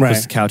walls,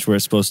 puts the couch where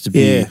it's supposed to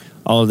be,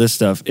 all of this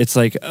stuff. It's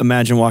like,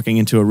 imagine walking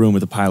into a room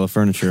with a pile of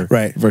furniture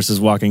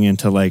versus walking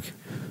into like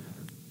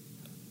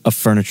a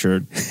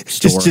furniture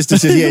store. just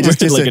like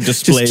a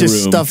display room.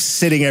 Stuff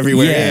sitting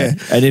everywhere. Yeah.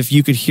 And if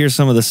you could hear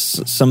some of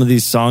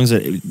these songs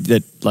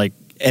that like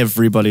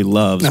everybody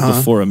loves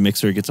before a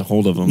mixer gets a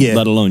hold of them,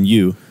 let alone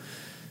you,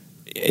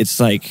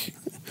 it's like,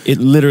 it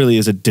literally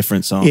is a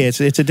different song. Yeah,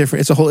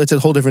 it's a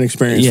whole different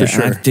experience for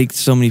sure. And I think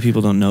so many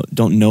people don't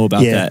know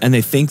about that, and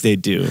they think they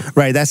do.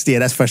 Right,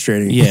 that's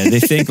frustrating. Yeah,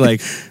 they think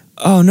like,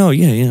 oh no,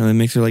 the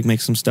mixer like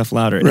makes some stuff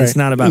louder. And it's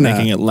not about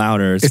making it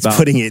louder. It's about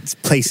putting it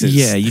places.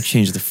 Yeah, you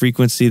change the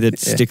frequency that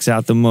sticks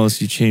out the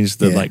most. You change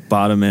the like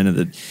bottom end of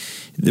the.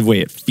 the way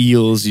it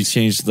feels. You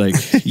change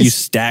you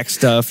stack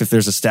stuff. If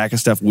there's a stack of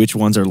stuff, which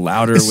ones are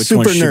louder? It's which super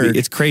ones should nerd. be?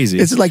 It's crazy.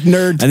 It's like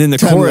nerd. And then the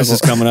time chorus level.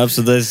 is coming up,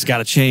 so this got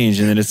to change.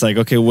 And then it's like,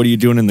 okay, what are you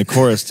doing in the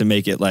chorus to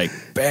make it like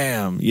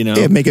bam? You know,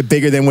 Yeah, make it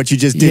bigger than what you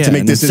just did to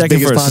make and this the as second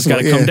big as verse possible.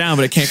 has got to come down,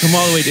 but it can't come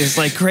all the way. It's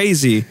like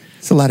crazy.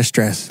 It's a lot of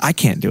stress. I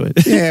can't do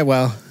it. Yeah,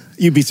 well,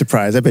 you'd be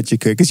surprised. I bet you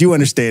could, because you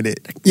understand it.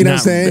 You know what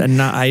I'm saying?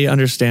 I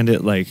understand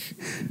it like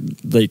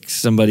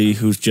somebody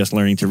who's just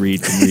learning to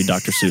read can read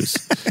Dr. Seuss.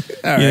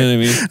 All right. You know what I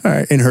mean? All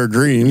right, in her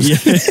dreams.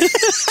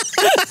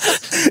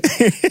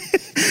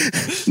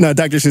 No,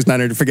 Dr. Seuss, not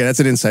her. Forget, that's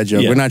an inside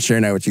joke. Yeah. We're not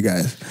sharing that with you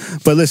guys.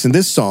 But listen,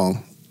 this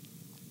song,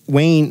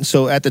 Wayne,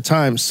 so at the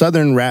time,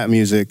 Southern rap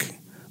music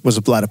was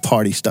a lot of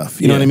party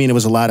stuff. You know what I mean? It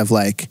was a lot of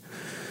like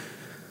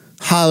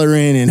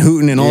hollering and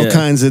hooting and all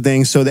kinds of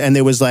things. So, and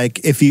there was like,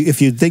 if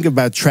you think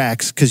about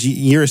tracks, because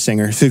you're a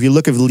singer, so if you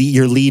look at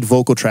your lead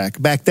vocal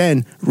track, back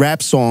then,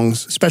 rap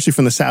songs, especially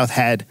from the South,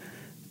 had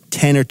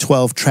 10 or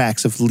 12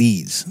 tracks of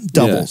leads,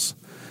 doubles.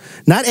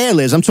 Not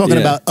ad-libs, I'm talking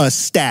about a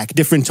stack,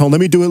 different tone. Let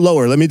me do it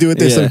lower, let me do it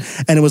this.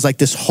 And it was like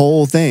this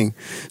whole thing.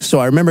 So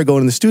I remember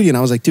going to the studio and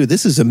I was like, dude,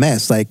 this is a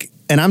mess. Like,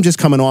 and I'm just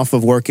coming off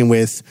of working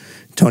with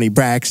Tony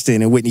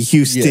Braxton and Whitney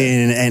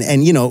Houston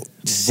and you know,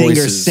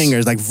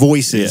 singers, like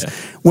voices,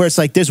 where it's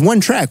like, there's one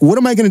track. What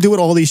am I going to do with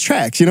all these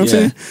tracks? You know what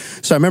I'm saying?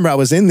 So I remember I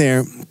was in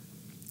there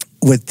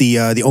with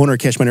the owner of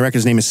Cash Money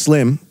Records, his name is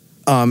Slim.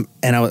 And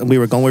we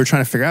were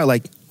trying to figure out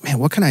like, man,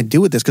 what can I do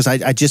with this? Because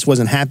I just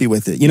wasn't happy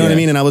with it. You know what I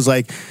mean? And I was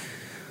like,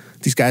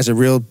 these guys are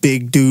real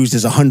big dudes.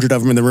 There's 100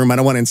 of them in the room. I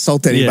don't want to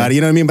insult anybody.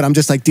 You know what I mean? But I'm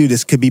just like, dude,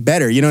 this could be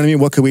better. You know what I mean?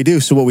 What could we do?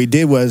 So what we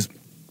did was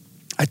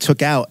I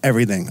took out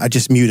everything. I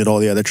just muted all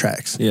the other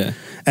tracks. Yeah.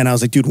 And I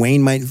was like, dude,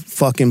 Wayne might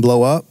fucking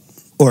blow up,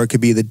 or it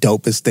could be the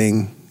dopest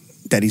thing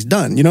that he's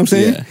done. You know what I'm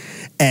saying? Yeah.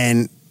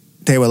 And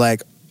they were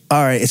like,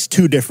 all right, it's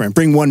too different.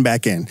 Bring one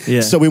back in. Yeah.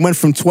 So we went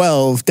from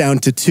 12 down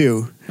to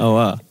 2. Oh,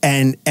 wow.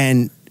 And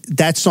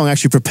that song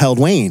actually propelled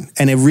Wayne,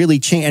 and it really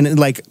changed. And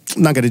like,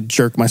 I'm not going to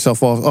jerk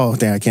myself off. Oh,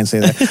 damn, I can't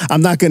say that.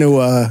 I'm not going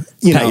to,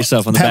 pat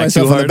yourself on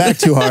the back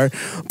too hard.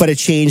 But it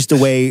changed the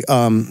way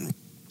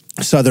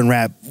Southern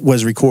rap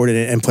was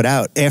recorded and put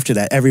out. After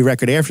that, every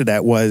record after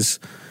that was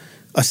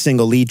a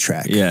single lead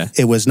track. Yeah,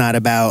 it was not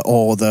about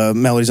all the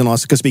melodies and all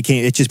this, because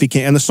it just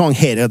became, and the song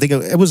hit. I think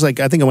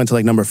it went to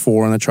like number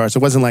 4 on the charts. It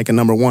wasn't like a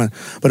number 1,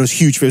 but it was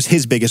huge. It was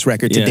his biggest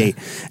record to date,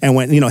 and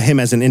when him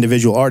as an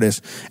individual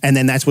artist, and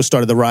then that's what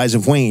started the rise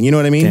of Wayne. You know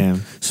what I mean?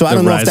 Damn. So I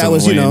don't know if that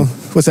was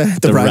what's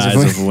that? The rise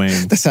of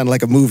Wayne. That sounded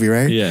like a movie,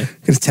 right? Yeah.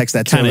 Gonna text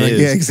that to him. Like,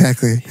 yeah,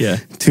 exactly. Yeah.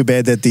 Too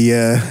bad that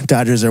the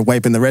Dodgers are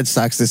wiping the Red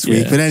Sox this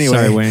week. But anyway,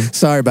 sorry, Wayne.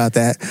 Sorry about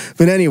that.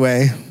 But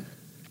anyway,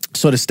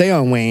 so to stay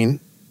on Wayne,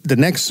 the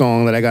next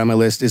song that I got on my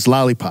list is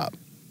Lollipop.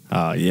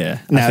 Oh, yeah.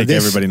 I think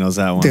everybody knows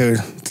that one. Dude,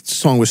 the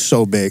song was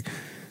so big.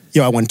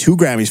 Yo, I won 2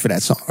 Grammys for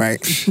that song, right?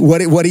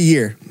 What a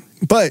year.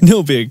 But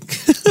no big.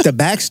 The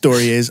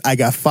backstory is I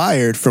got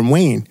fired from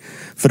Wayne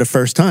for the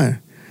first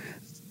time.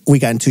 We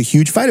got into a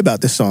huge fight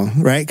about this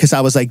song, right? Because I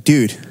was like,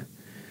 dude,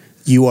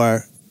 you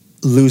are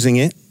losing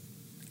it.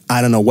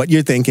 I don't know what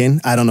you're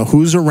thinking. I don't know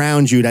who's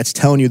around you that's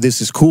telling you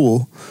this is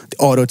cool. The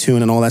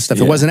auto-tune and all that stuff.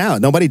 Yeah. It wasn't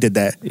out. Nobody did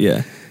that.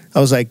 Yeah. I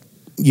was like,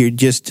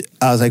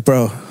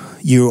 bro,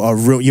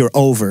 you're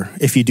over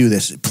if you do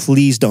this.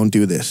 Please don't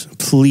do this.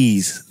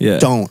 Please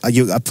don't.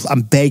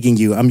 I'm begging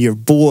you. I'm your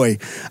boy.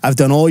 I've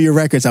done all your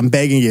records. I'm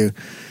begging you.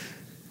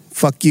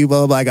 Fuck you, blah,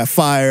 blah, blah. I got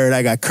fired.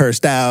 I got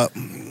cursed out.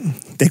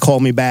 They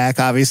called me back,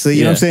 obviously.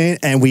 You know what I'm saying?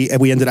 And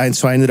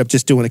I ended up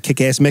just doing a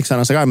kick-ass mix. And I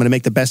was like, all right, I'm going to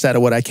make the best out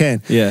of what I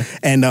can. Yeah.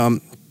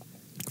 And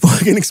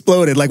fucking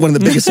exploded, like one of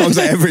the biggest songs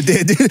I ever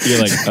did, dude.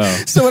 You're like,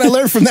 oh. So what I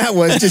learned from that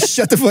was just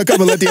shut the fuck up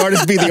and let the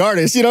artist be the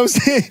artist. You know what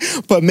I'm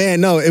saying? But man,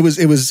 no, it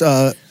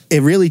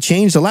really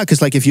changed a lot, because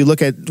like if you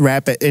look at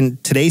rap in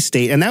today's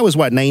state, and that was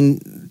what,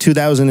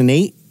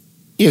 2008?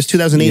 Yeah, it was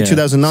 2008,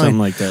 2009. Something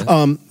like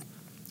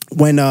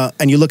that.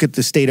 And you look at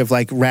the state of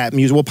like rap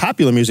music, well,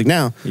 popular music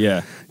now.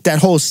 Yeah. That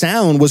whole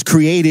sound was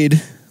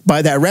created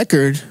by that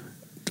record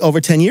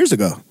over 10 years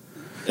ago.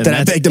 And that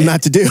I begged them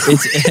not to do.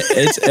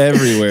 It's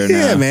everywhere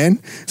now. Yeah, man.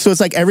 So it's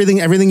like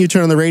everything you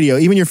turn on the radio,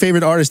 even your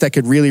favorite artist that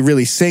could really,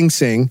 really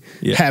sing,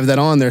 have that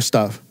on their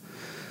stuff.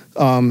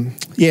 So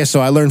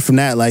I learned from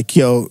that, like,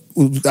 yo,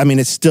 I mean,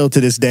 it's still to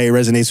this day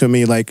resonates with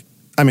me. Like,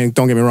 I mean,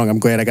 don't get me wrong, I'm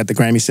glad I got the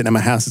Grammy sitting at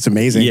my house. It's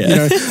amazing. Yeah. You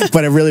know?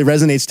 But it really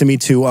resonates to me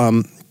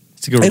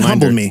it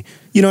humbled me.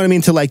 You know what I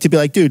mean? To be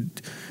like,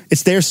 dude,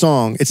 it's their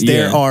song. It's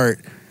their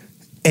art.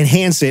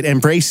 Enhance it,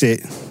 embrace it.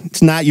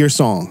 It's not your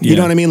song. You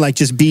know what I mean? Like,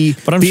 just be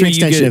an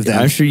extension of them.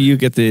 I'm sure you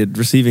get the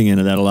receiving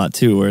end of that a lot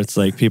too, where it's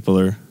like people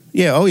are.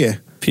 Yeah. Oh yeah.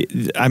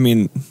 I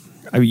mean,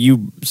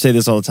 you say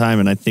this all the time,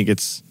 and I think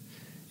it's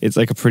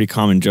like a pretty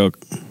common joke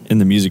in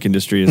the music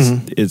industry.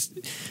 It's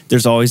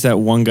there's always that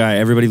one guy.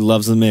 Everybody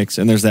loves the mix,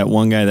 and there's that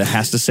one guy that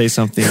has to say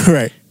something.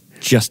 Right.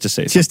 Just to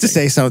say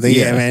something.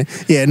 Yeah, man.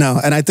 Yeah, no.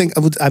 And I think,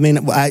 but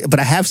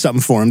I have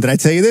something for him. Did I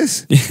tell you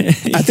this?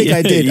 I think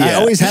I did. Yeah. I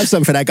always have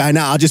something for that guy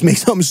now. I'll just make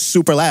something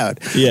super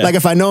loud. Yeah. Like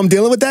if I know I'm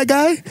dealing with that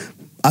guy,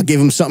 I'll give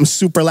him something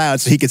super loud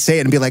so he could say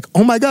it and be like,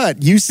 oh my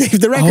God, you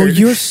saved the record. Oh,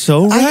 you're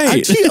so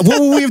right. What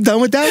would we have done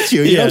without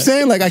you? You know what I'm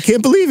saying? Like, I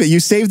can't believe it. You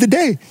saved the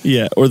day.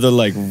 Yeah, or the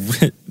like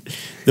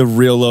the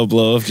real low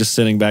blow of just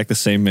sitting back the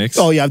same mix.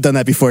 Oh yeah, I've done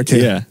that before too.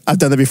 Yeah. I've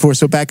done that before.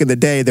 So back in the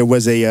day, there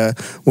was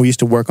we used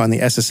to work on the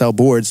SSL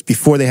boards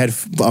before they had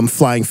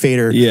flying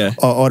fader. Yeah.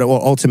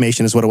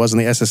 Automation is what it was on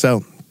the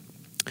SSL.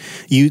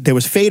 There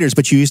was faders,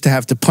 but you used to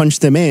have to punch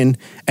them in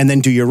and then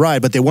do your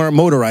ride, but they weren't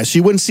motorized, so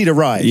you wouldn't see the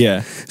ride.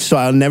 Yeah. So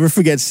I'll never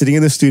forget sitting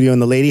in the studio, and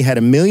the lady had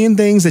a million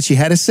things that she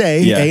had to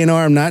say. Yeah.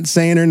 A&R, I'm not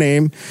saying her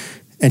name,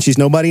 and she's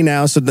nobody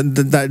now, so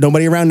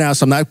nobody around now,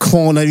 so I'm not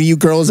calling any of you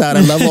girls out.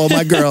 I love all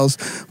my girls.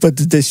 But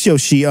this show,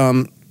 she's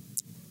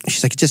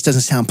like, it just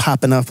doesn't sound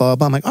pop enough, blah, blah,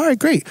 blah. I'm like, all right,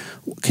 great.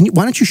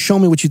 Why don't you show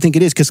me what you think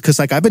it is? Because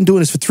like, I've been doing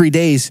this for 3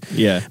 days.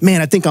 Yeah. Man,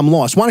 I think I'm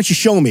lost. Why don't you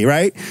show me,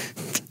 right?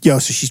 Yo,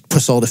 so she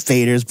puts all the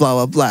faders, blah,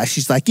 blah, blah.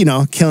 She's like,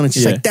 killing it.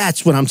 She's like,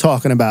 that's what I'm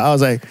talking about. I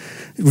was like,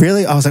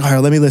 really? I was like, all right,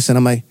 let me listen.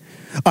 I'm like,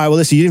 all right, well,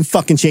 listen, you didn't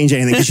fucking change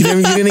anything because you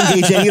didn't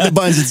engage any of the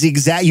buttons. It's the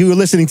exact, you were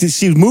listening to,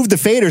 she moved the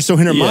fader, so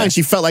in her mind,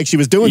 she felt like she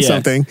was doing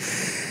something.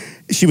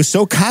 She was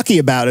so cocky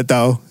about it,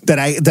 though, that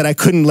I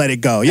couldn't let it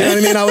go. You know what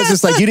I mean? I was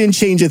just like, you didn't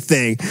change a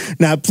thing.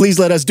 Now, please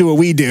let us do what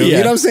we do. Yeah. You know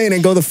what I'm saying?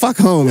 And go the fuck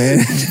home, man.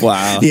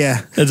 Wow.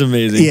 Yeah. That's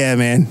amazing. Yeah,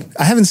 man.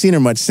 I haven't seen her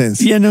much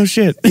since. Yeah, no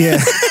shit. Yeah.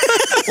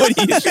 What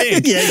do you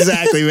think? Yeah,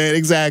 exactly, man.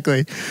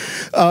 Exactly.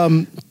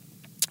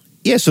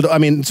 Yeah, so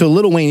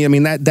Lil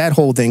Wayne, that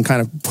whole thing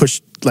kind of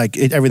pushed, like,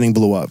 everything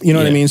blew up. You know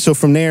what I mean? So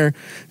from there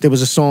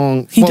was a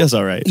song. He does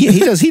all right. Yeah,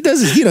 he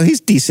does.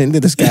 He's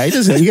decent, this guy.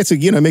 He gets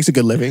makes a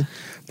good living.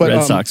 But,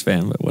 Red Sox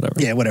fan, but whatever.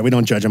 Yeah, whatever. We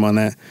don't judge him on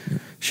that.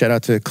 Shout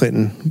out to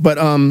Clinton. But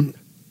all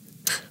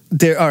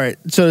right.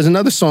 So there's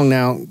another song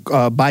now,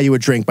 "Buy You a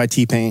Drink" by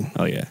T-Pain.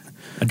 Oh yeah,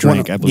 I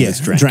believe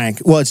it's Drank.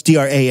 Drank. Well, it's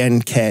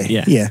DRANK.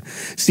 Yeah.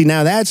 See,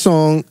 now that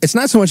song, it's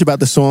not so much about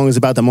the song, it's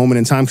about the moment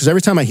in time. Because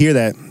every time I hear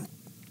that,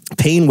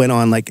 Pain went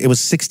on, like, it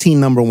was 16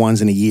 number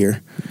ones in a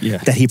year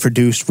that he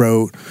produced,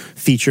 wrote,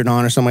 featured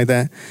on, or something like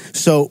that.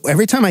 So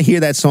every time I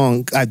hear that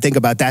song, I think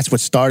about that's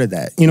what started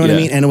that. You know what I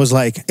mean? And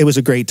it was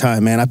a great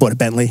time, man. I bought a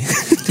Bentley.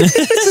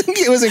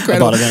 It was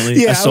incredible. I bought a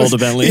Bentley. Yeah, I sold a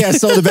Bentley. Yeah, I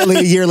sold a Bentley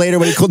a year later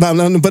when he cooled down.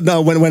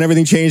 When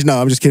everything changed,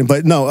 no, I'm just kidding.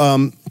 But no,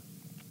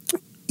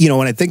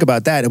 when I think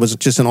about that, it was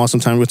just an awesome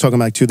time. We're talking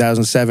about like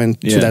 2007,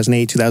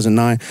 2008,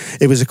 2009.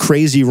 It was a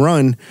crazy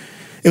run.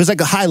 It was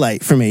like a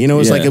highlight for me. It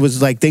was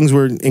like things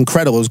were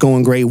incredible. It was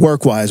going great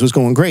work-wise. It was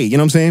going great. You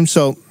know what I'm saying?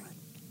 So,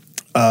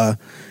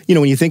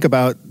 when you think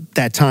about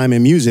that time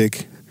in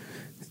music,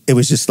 it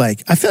was just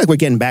like, I feel like we're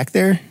getting back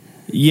there.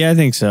 Yeah, I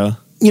think so.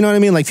 You know what I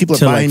mean? Like, people are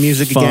buying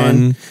music fun.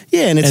 Again.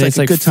 Yeah, and it's like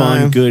a good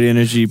fun, time. good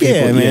energy. People,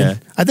 yeah,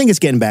 man. I think it's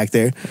getting back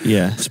there.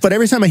 Yeah. But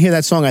every time I hear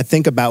that song, I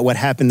think about what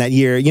happened that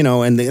year,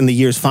 and the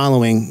years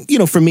following,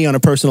 for me on a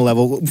personal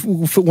level,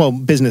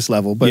 business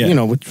level, but,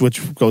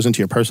 which goes into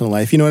your personal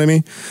life, you know what I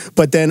mean?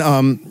 But then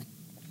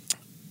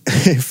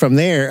from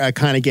there, I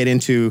kind of get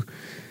into,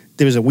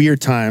 there was a weird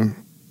time,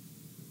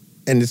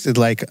 and it's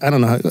like, I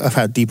don't know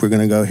how deep we're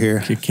going to go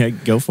here. You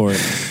can't go for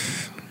it.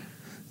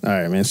 All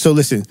right, man. So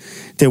listen,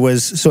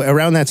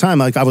 around that time,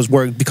 like, I was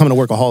becoming a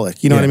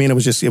workaholic. You know what I mean?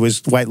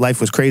 Life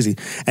was crazy.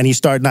 And you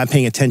start not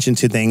paying attention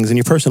to things in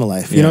your personal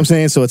life. You know what I'm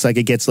saying? So it's like,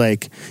 it gets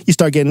like, you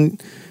start getting,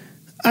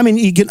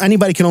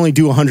 anybody can only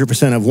do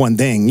 100% of one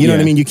thing. You know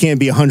what I mean? You can't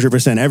be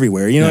 100%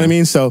 everywhere. You know what I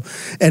mean? So,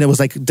 and it was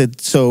like,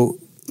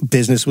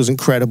 business was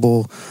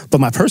incredible,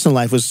 but my personal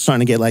life was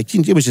starting to get like,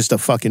 it was just a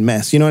fucking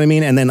mess. You know what I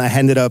mean? And then I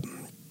ended up,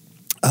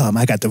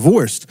 I got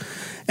divorced,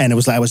 and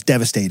I was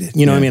devastated.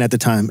 You know what I mean, at the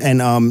time.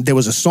 And there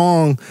was a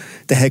song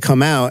that had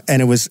come out,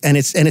 and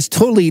it's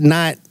totally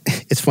not.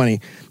 It's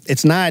funny.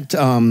 It's not.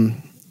 The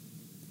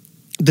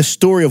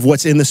story of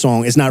what's in the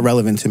song is not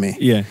relevant to me.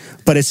 Yeah.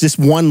 But it's just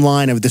one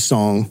line of the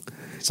song.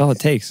 That's all it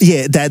takes.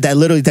 Yeah, that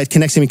literally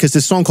connects to me, because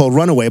this song called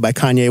 "Runaway" by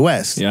Kanye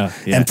West. Yeah.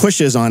 And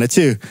Pusha's on it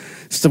too.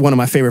 It's one of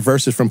my favorite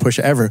verses from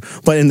Pusha ever.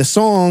 But in the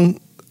song,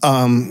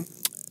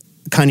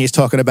 Kanye's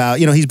talking about,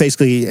 he's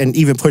basically, and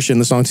even Pusha in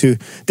the song too,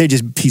 they're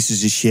just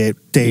pieces of shit.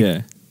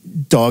 They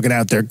dogging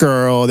out their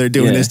girl, they're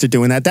doing this, they're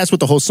doing that. That's what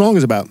the whole song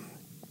is about.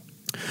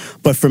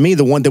 But for me,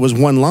 there was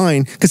one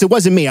line, because it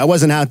wasn't me. I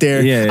wasn't out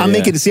there.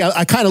 Making it, see,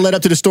 I kind of led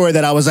up to the story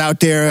that I was out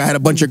there, I had a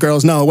bunch of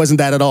girls. No, it wasn't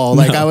that at all.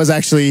 Like, I was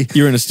actually...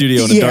 You were in a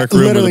studio in a dark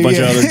room with a bunch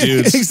of other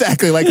dudes.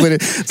 Exactly. Like,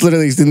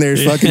 literally in there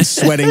fucking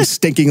sweating,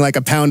 stinking like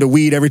a pound of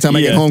weed every time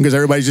I get home, because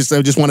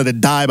I just wanted to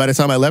die by the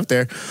time I left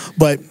there.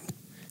 But...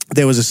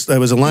 There was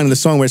a line in the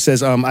song where it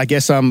says, I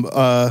guess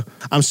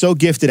I'm so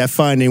gifted at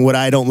finding what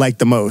I don't like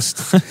the most.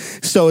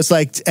 So it's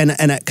like, and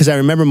because I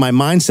remember my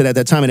mindset at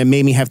that time, and it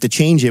made me have to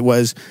change it,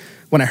 was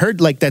when I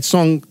heard like that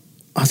song,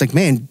 I was like,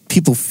 man,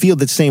 people feel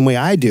the same way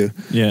I do.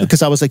 Yeah.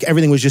 Because I was like,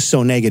 everything was just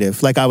so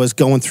negative. Like, I was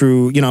going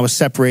through, I was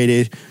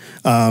separated,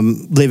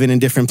 living in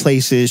different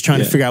places, trying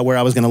to figure out where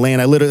I was going to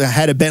land. I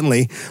had a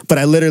Bentley, but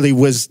I literally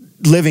was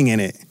living in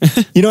it.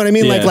 You know what I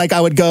mean? Like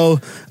I would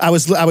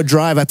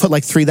drive, I put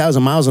like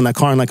 3,000 miles on that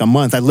car in like a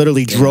month. I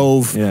literally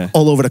drove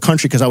all over the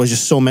country because I was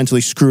just so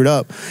mentally screwed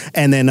up.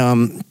 And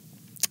then,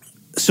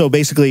 so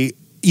basically,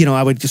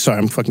 I would, sorry,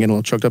 I'm fucking getting a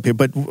little choked up here,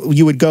 but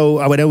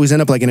I would always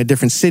end up like in a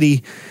different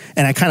city,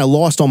 and I kind of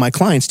lost all my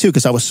clients too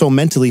because I was so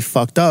mentally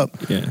fucked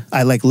up. Yeah.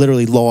 I like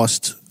literally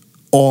lost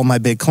all my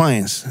big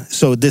clients.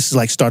 So this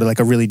like started like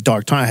a really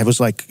dark time. I was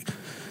like,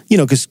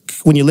 because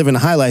when you live in a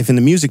high life in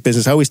the music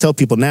business, I always tell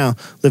people now,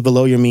 live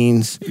below your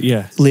means.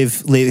 Yeah.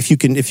 Live if you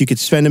could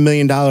spend $1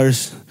 million.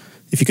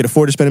 If you could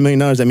afford to spend $1 million,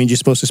 that means you're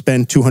supposed to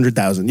spend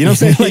 $200,000. You know what I'm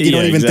saying? Like you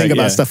don't even think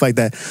about stuff like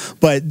that.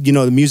 But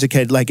the music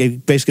had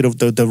basically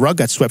the rug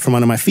got swept from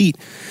under my feet.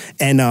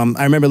 And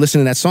I remember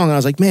listening to that song, and I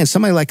was like, man,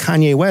 somebody like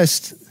Kanye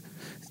West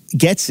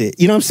gets it.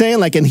 You know what I'm saying?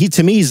 Like, and he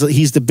to me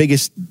he's the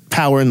biggest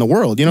power in the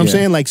world. You know what I'm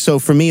saying? Like, so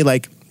for me,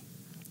 like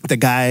the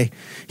guy,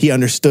 he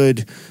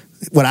understood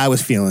what I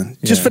was feeling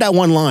just for that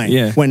one line.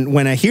 Yeah.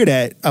 When I hear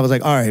that, I was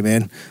like, all right,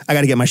 man, I got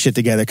to get my shit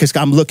together because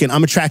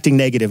I'm attracting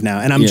negative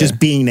now, and I'm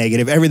just being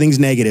negative. Everything's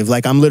negative.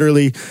 Like I'm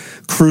literally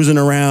cruising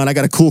around. I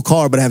got a cool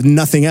car, but I have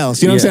nothing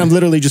else. You know what I'm saying? I'm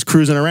literally just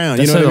cruising around.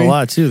 That you know said what I mean? a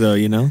lot too, though.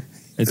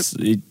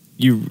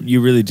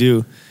 You really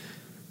do.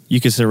 You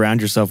can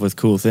surround yourself with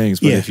cool things,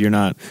 but if you're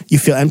not, you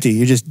feel empty.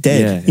 You're just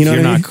dead. If you know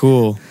you're what I mean? not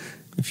cool,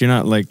 if you're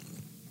not like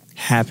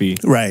happy,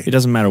 right? It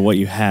doesn't matter what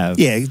you have.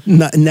 Yeah,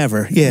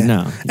 never. Yeah,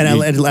 no. And I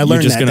learned that.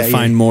 You're just going to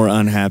find more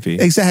unhappy.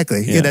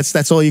 Exactly. Yeah,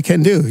 that's all you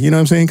can do. You know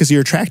what I'm saying? Because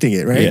you're attracting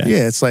it, right?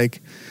 Yeah. It's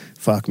like,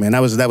 fuck, man.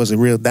 These were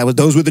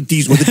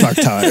the dark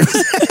times.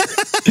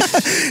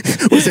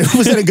 was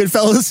that a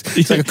Goodfellas?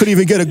 It's like I couldn't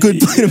even get a good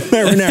plate of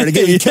marinara to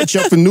get me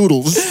ketchup and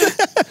noodles.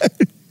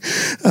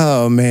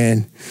 Oh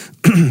man.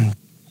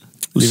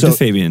 Leave it to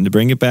Fabian to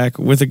bring it back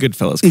with a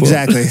Goodfellas quote.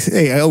 Exactly.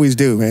 Hey, I always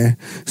do, man.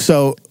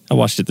 So I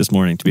watched it this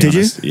morning, to be did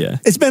honest. you? Yeah.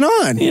 It's been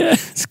on. Yeah.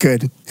 It's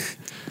good.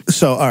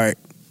 So, all right.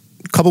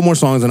 A couple more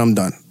songs and I'm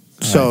done.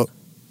 So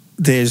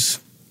there's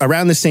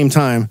around the same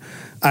time,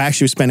 I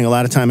actually was spending a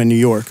lot of time in New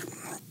York.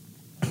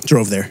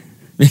 Drove there,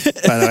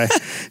 by the way.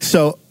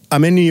 So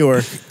I'm in New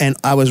York and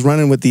I was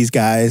running with these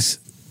guys.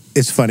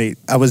 It's funny.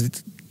 I was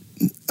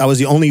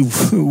the only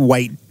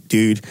white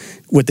dude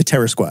with the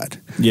Terror Squad.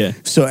 Yeah.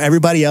 So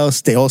everybody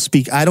else, they all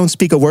speak. I don't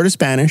speak a word of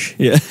Spanish.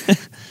 Yeah.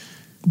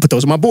 But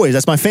those are my boys.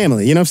 That's my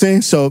family. You know what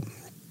I'm saying? So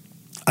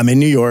I'm in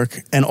New York,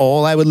 and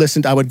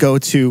I would go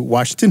to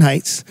Washington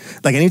Heights.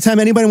 Like anytime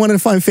anybody wanted to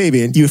find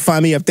Fabian, you would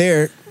find me up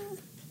there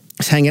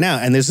hanging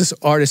out. And there's this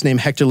artist named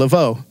Hector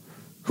Lavoe,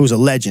 who's a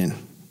legend,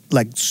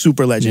 like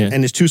super legend. Yeah.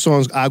 And there's two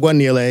songs, Agua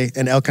Nile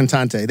and El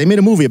Cantante. They made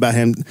a movie about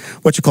him.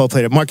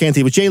 Played it. Mark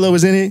Anthony with J-Lo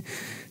was in it.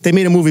 They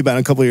made a movie about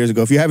it a couple of years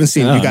ago. If you haven't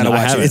seen it, you got to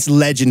watch it. It's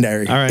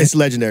legendary. All right. It's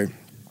legendary.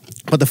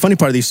 But the funny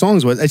part of these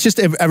songs was,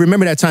 I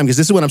remember that time because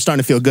this is when I'm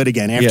starting to feel good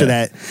again after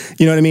that.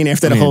 You know what I mean?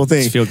 After the whole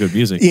thing. It's feel good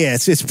music. Yeah,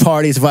 it's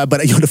parties, vibe.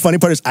 But the funny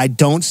part is I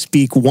don't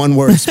speak one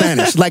word of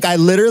Spanish. Like I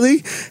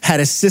literally had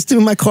a system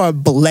in my car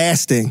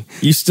blasting.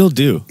 You still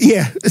do.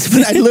 Yeah.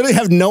 But I literally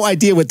have no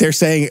idea what they're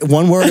saying. I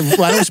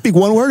don't speak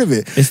one word of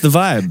it. It's the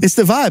vibe. It's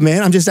the vibe,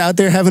 man. I'm just out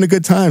there having a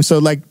good time.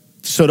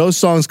 So those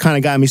songs kind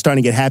of got me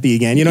starting to get happy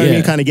again. You know what I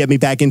mean? Kind of get me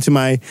back into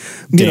my,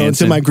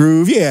 into my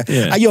groove. Yeah.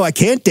 I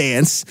can't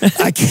dance.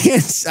 I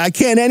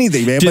can't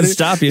anything, man. Didn't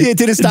stop you. Yeah, it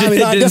didn't stop me.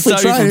 No, I didn't definitely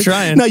stop you from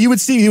trying. No, you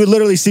would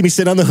literally see me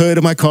sit on the hood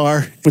of my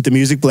car with the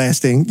music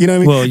blasting. You know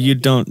what I mean? Well, you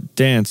don't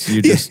dance.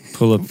 You just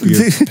pull up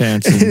your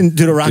pants and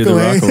do the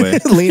Rockaway.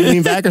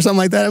 lean back or something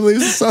like that, I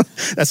believe.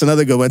 That's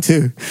another good one,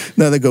 too.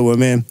 Another good one,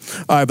 man.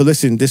 All right, but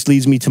listen, this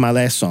leads me to my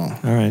last song.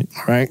 All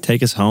right.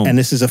 Take us home. And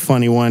this is a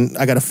funny one.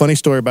 I got a funny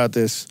story about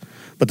this.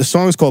 But the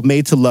song is called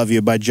Made to Love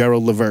You by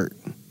Gerald Levert.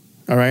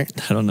 All right?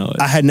 I don't know it.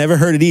 I had never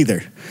heard it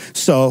either.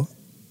 So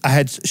I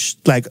had,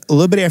 a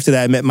little bit after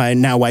that, I met my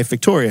now wife,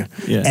 Victoria.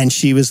 Yeah. And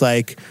she was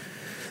like,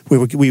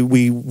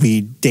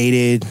 we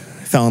dated,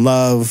 fell in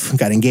love,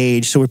 got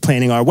engaged. So we're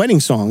planning our wedding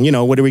song.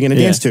 What are we going to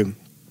dance to?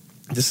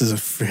 This is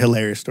a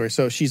hilarious story.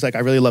 So she's like, I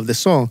really love this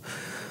song.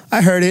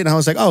 I heard it and I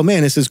was like, oh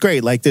man, this is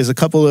great. Like there's a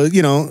couple of,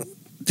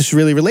 this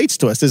really relates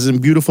to us. This is a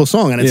beautiful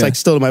song. And it's like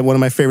still one of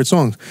my favorite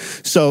songs.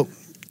 So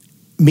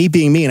me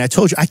being me, and I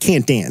told you I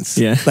can't dance.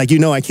 Yeah. I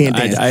can't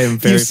dance. I am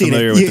very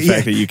familiar with the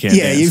fact that you can't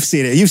dance. Yeah, you've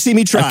seen it. You've seen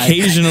me try.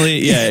 Occasionally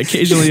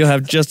you'll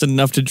have just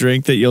enough to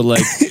drink that you'll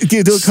like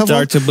do a couple?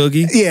 Start to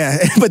boogie. Yeah,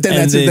 but then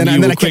that's it. Then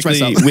I catch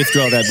myself.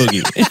 Withdraw that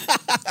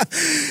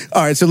boogie.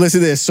 All right, so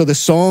listen to this. So the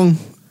song,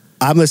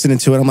 I'm listening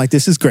to it. I'm like,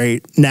 this is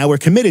great. Now we're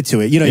committed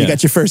to it. You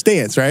got your first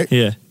dance, right?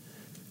 Yeah.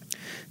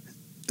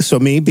 So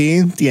me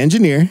being the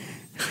engineer,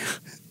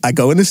 I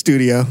go in the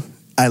studio.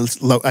 I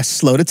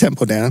slow the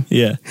tempo down.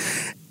 Yeah.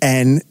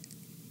 And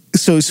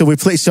so we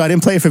play. So I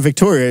didn't play it for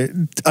Victoria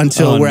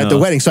until we're at the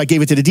wedding. So I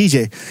gave it to the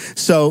DJ.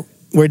 So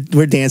we're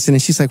dancing,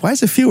 and she's like, "Why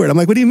is it fewer?" I'm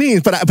like, "What do you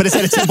mean?" But it's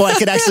at a tempo I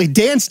could actually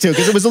dance to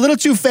because it was a little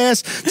too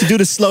fast to do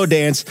the slow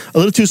dance, a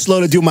little too slow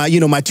to do my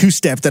my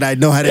 2-step that I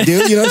know how to do.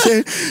 You know what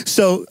I'm saying?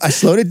 So I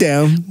slowed it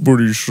down.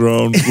 Pretty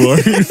sound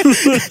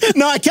right?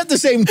 No, I kept the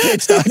same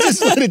pitch though. I just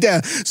slowed it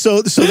down.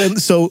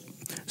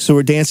 So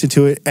we're dancing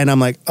to it, and I'm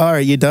like, all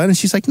right, you done? And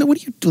she's like, no, what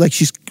are you doing? Like,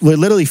 we're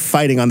literally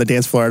fighting on the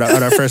dance floor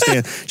at our first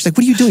dance. She's like,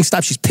 what are you doing?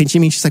 Stop. She's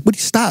pinching me. She's like,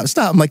 stop.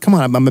 I'm like, come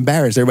on, I'm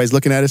embarrassed. Everybody's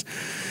looking at us.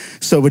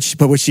 So,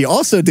 what she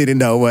also didn't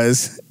know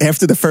was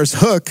after the first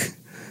hook,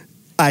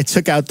 I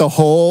took out the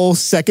whole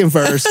second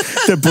verse,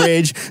 the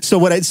bridge.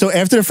 So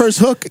after the first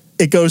hook,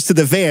 it goes to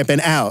the vamp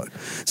and out.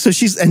 So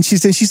she's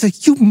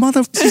like, you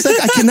mother. She's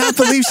like, I cannot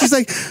believe. She's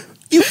like,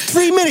 you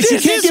 3 minutes. You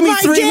can't give me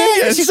 3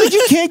 minutes. She's like,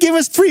 you can't give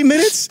us 3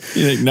 minutes.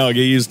 You're like, no,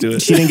 get used to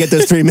it. She didn't get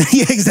those 3 minutes.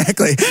 Yeah,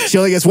 exactly. She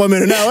only gets 1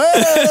 minute now.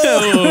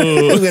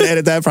 Oh! I'm gonna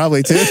edit that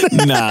probably too.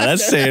 Nah,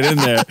 that's staying in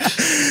there.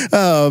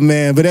 Oh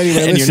man, but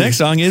anyway, and listen. your next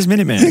song is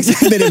Minuteman.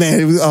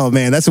 Minuteman. Oh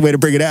man, that's the way to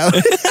bring it out.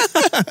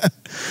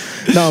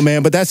 No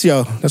man, but that's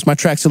my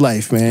tracks of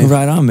life, man.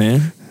 Right on,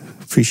 man.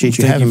 Appreciate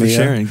you Thank having you for me.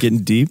 sharing,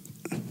 getting deep.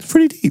 It's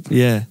pretty deep.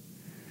 Yeah,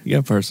 you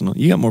got personal.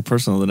 You got more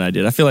personal than I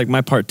did. I feel like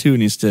my part 2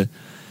 needs to.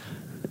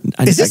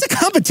 Is this a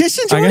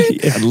competition, Jordan?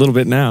 A little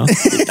bit now.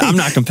 I'm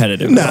not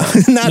competitive. No,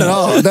 not at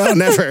all. No,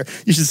 never.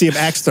 You should see him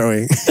axe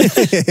throwing.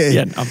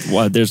 Yeah,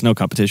 well, there's no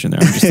competition there.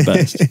 I'm just the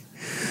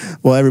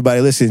best. Well,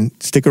 everybody, listen,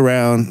 stick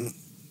around.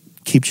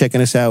 Keep checking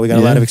us out. We got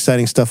a lot of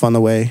exciting stuff on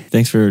the way.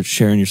 Thanks for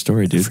sharing your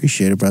story, dude.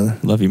 Appreciate it, brother.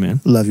 Love you,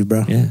 man. Love you,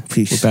 bro. Yeah.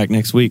 Peace. We're back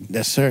next week.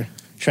 Yes, sir.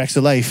 Tracks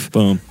of life.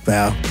 Boom.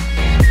 Bow.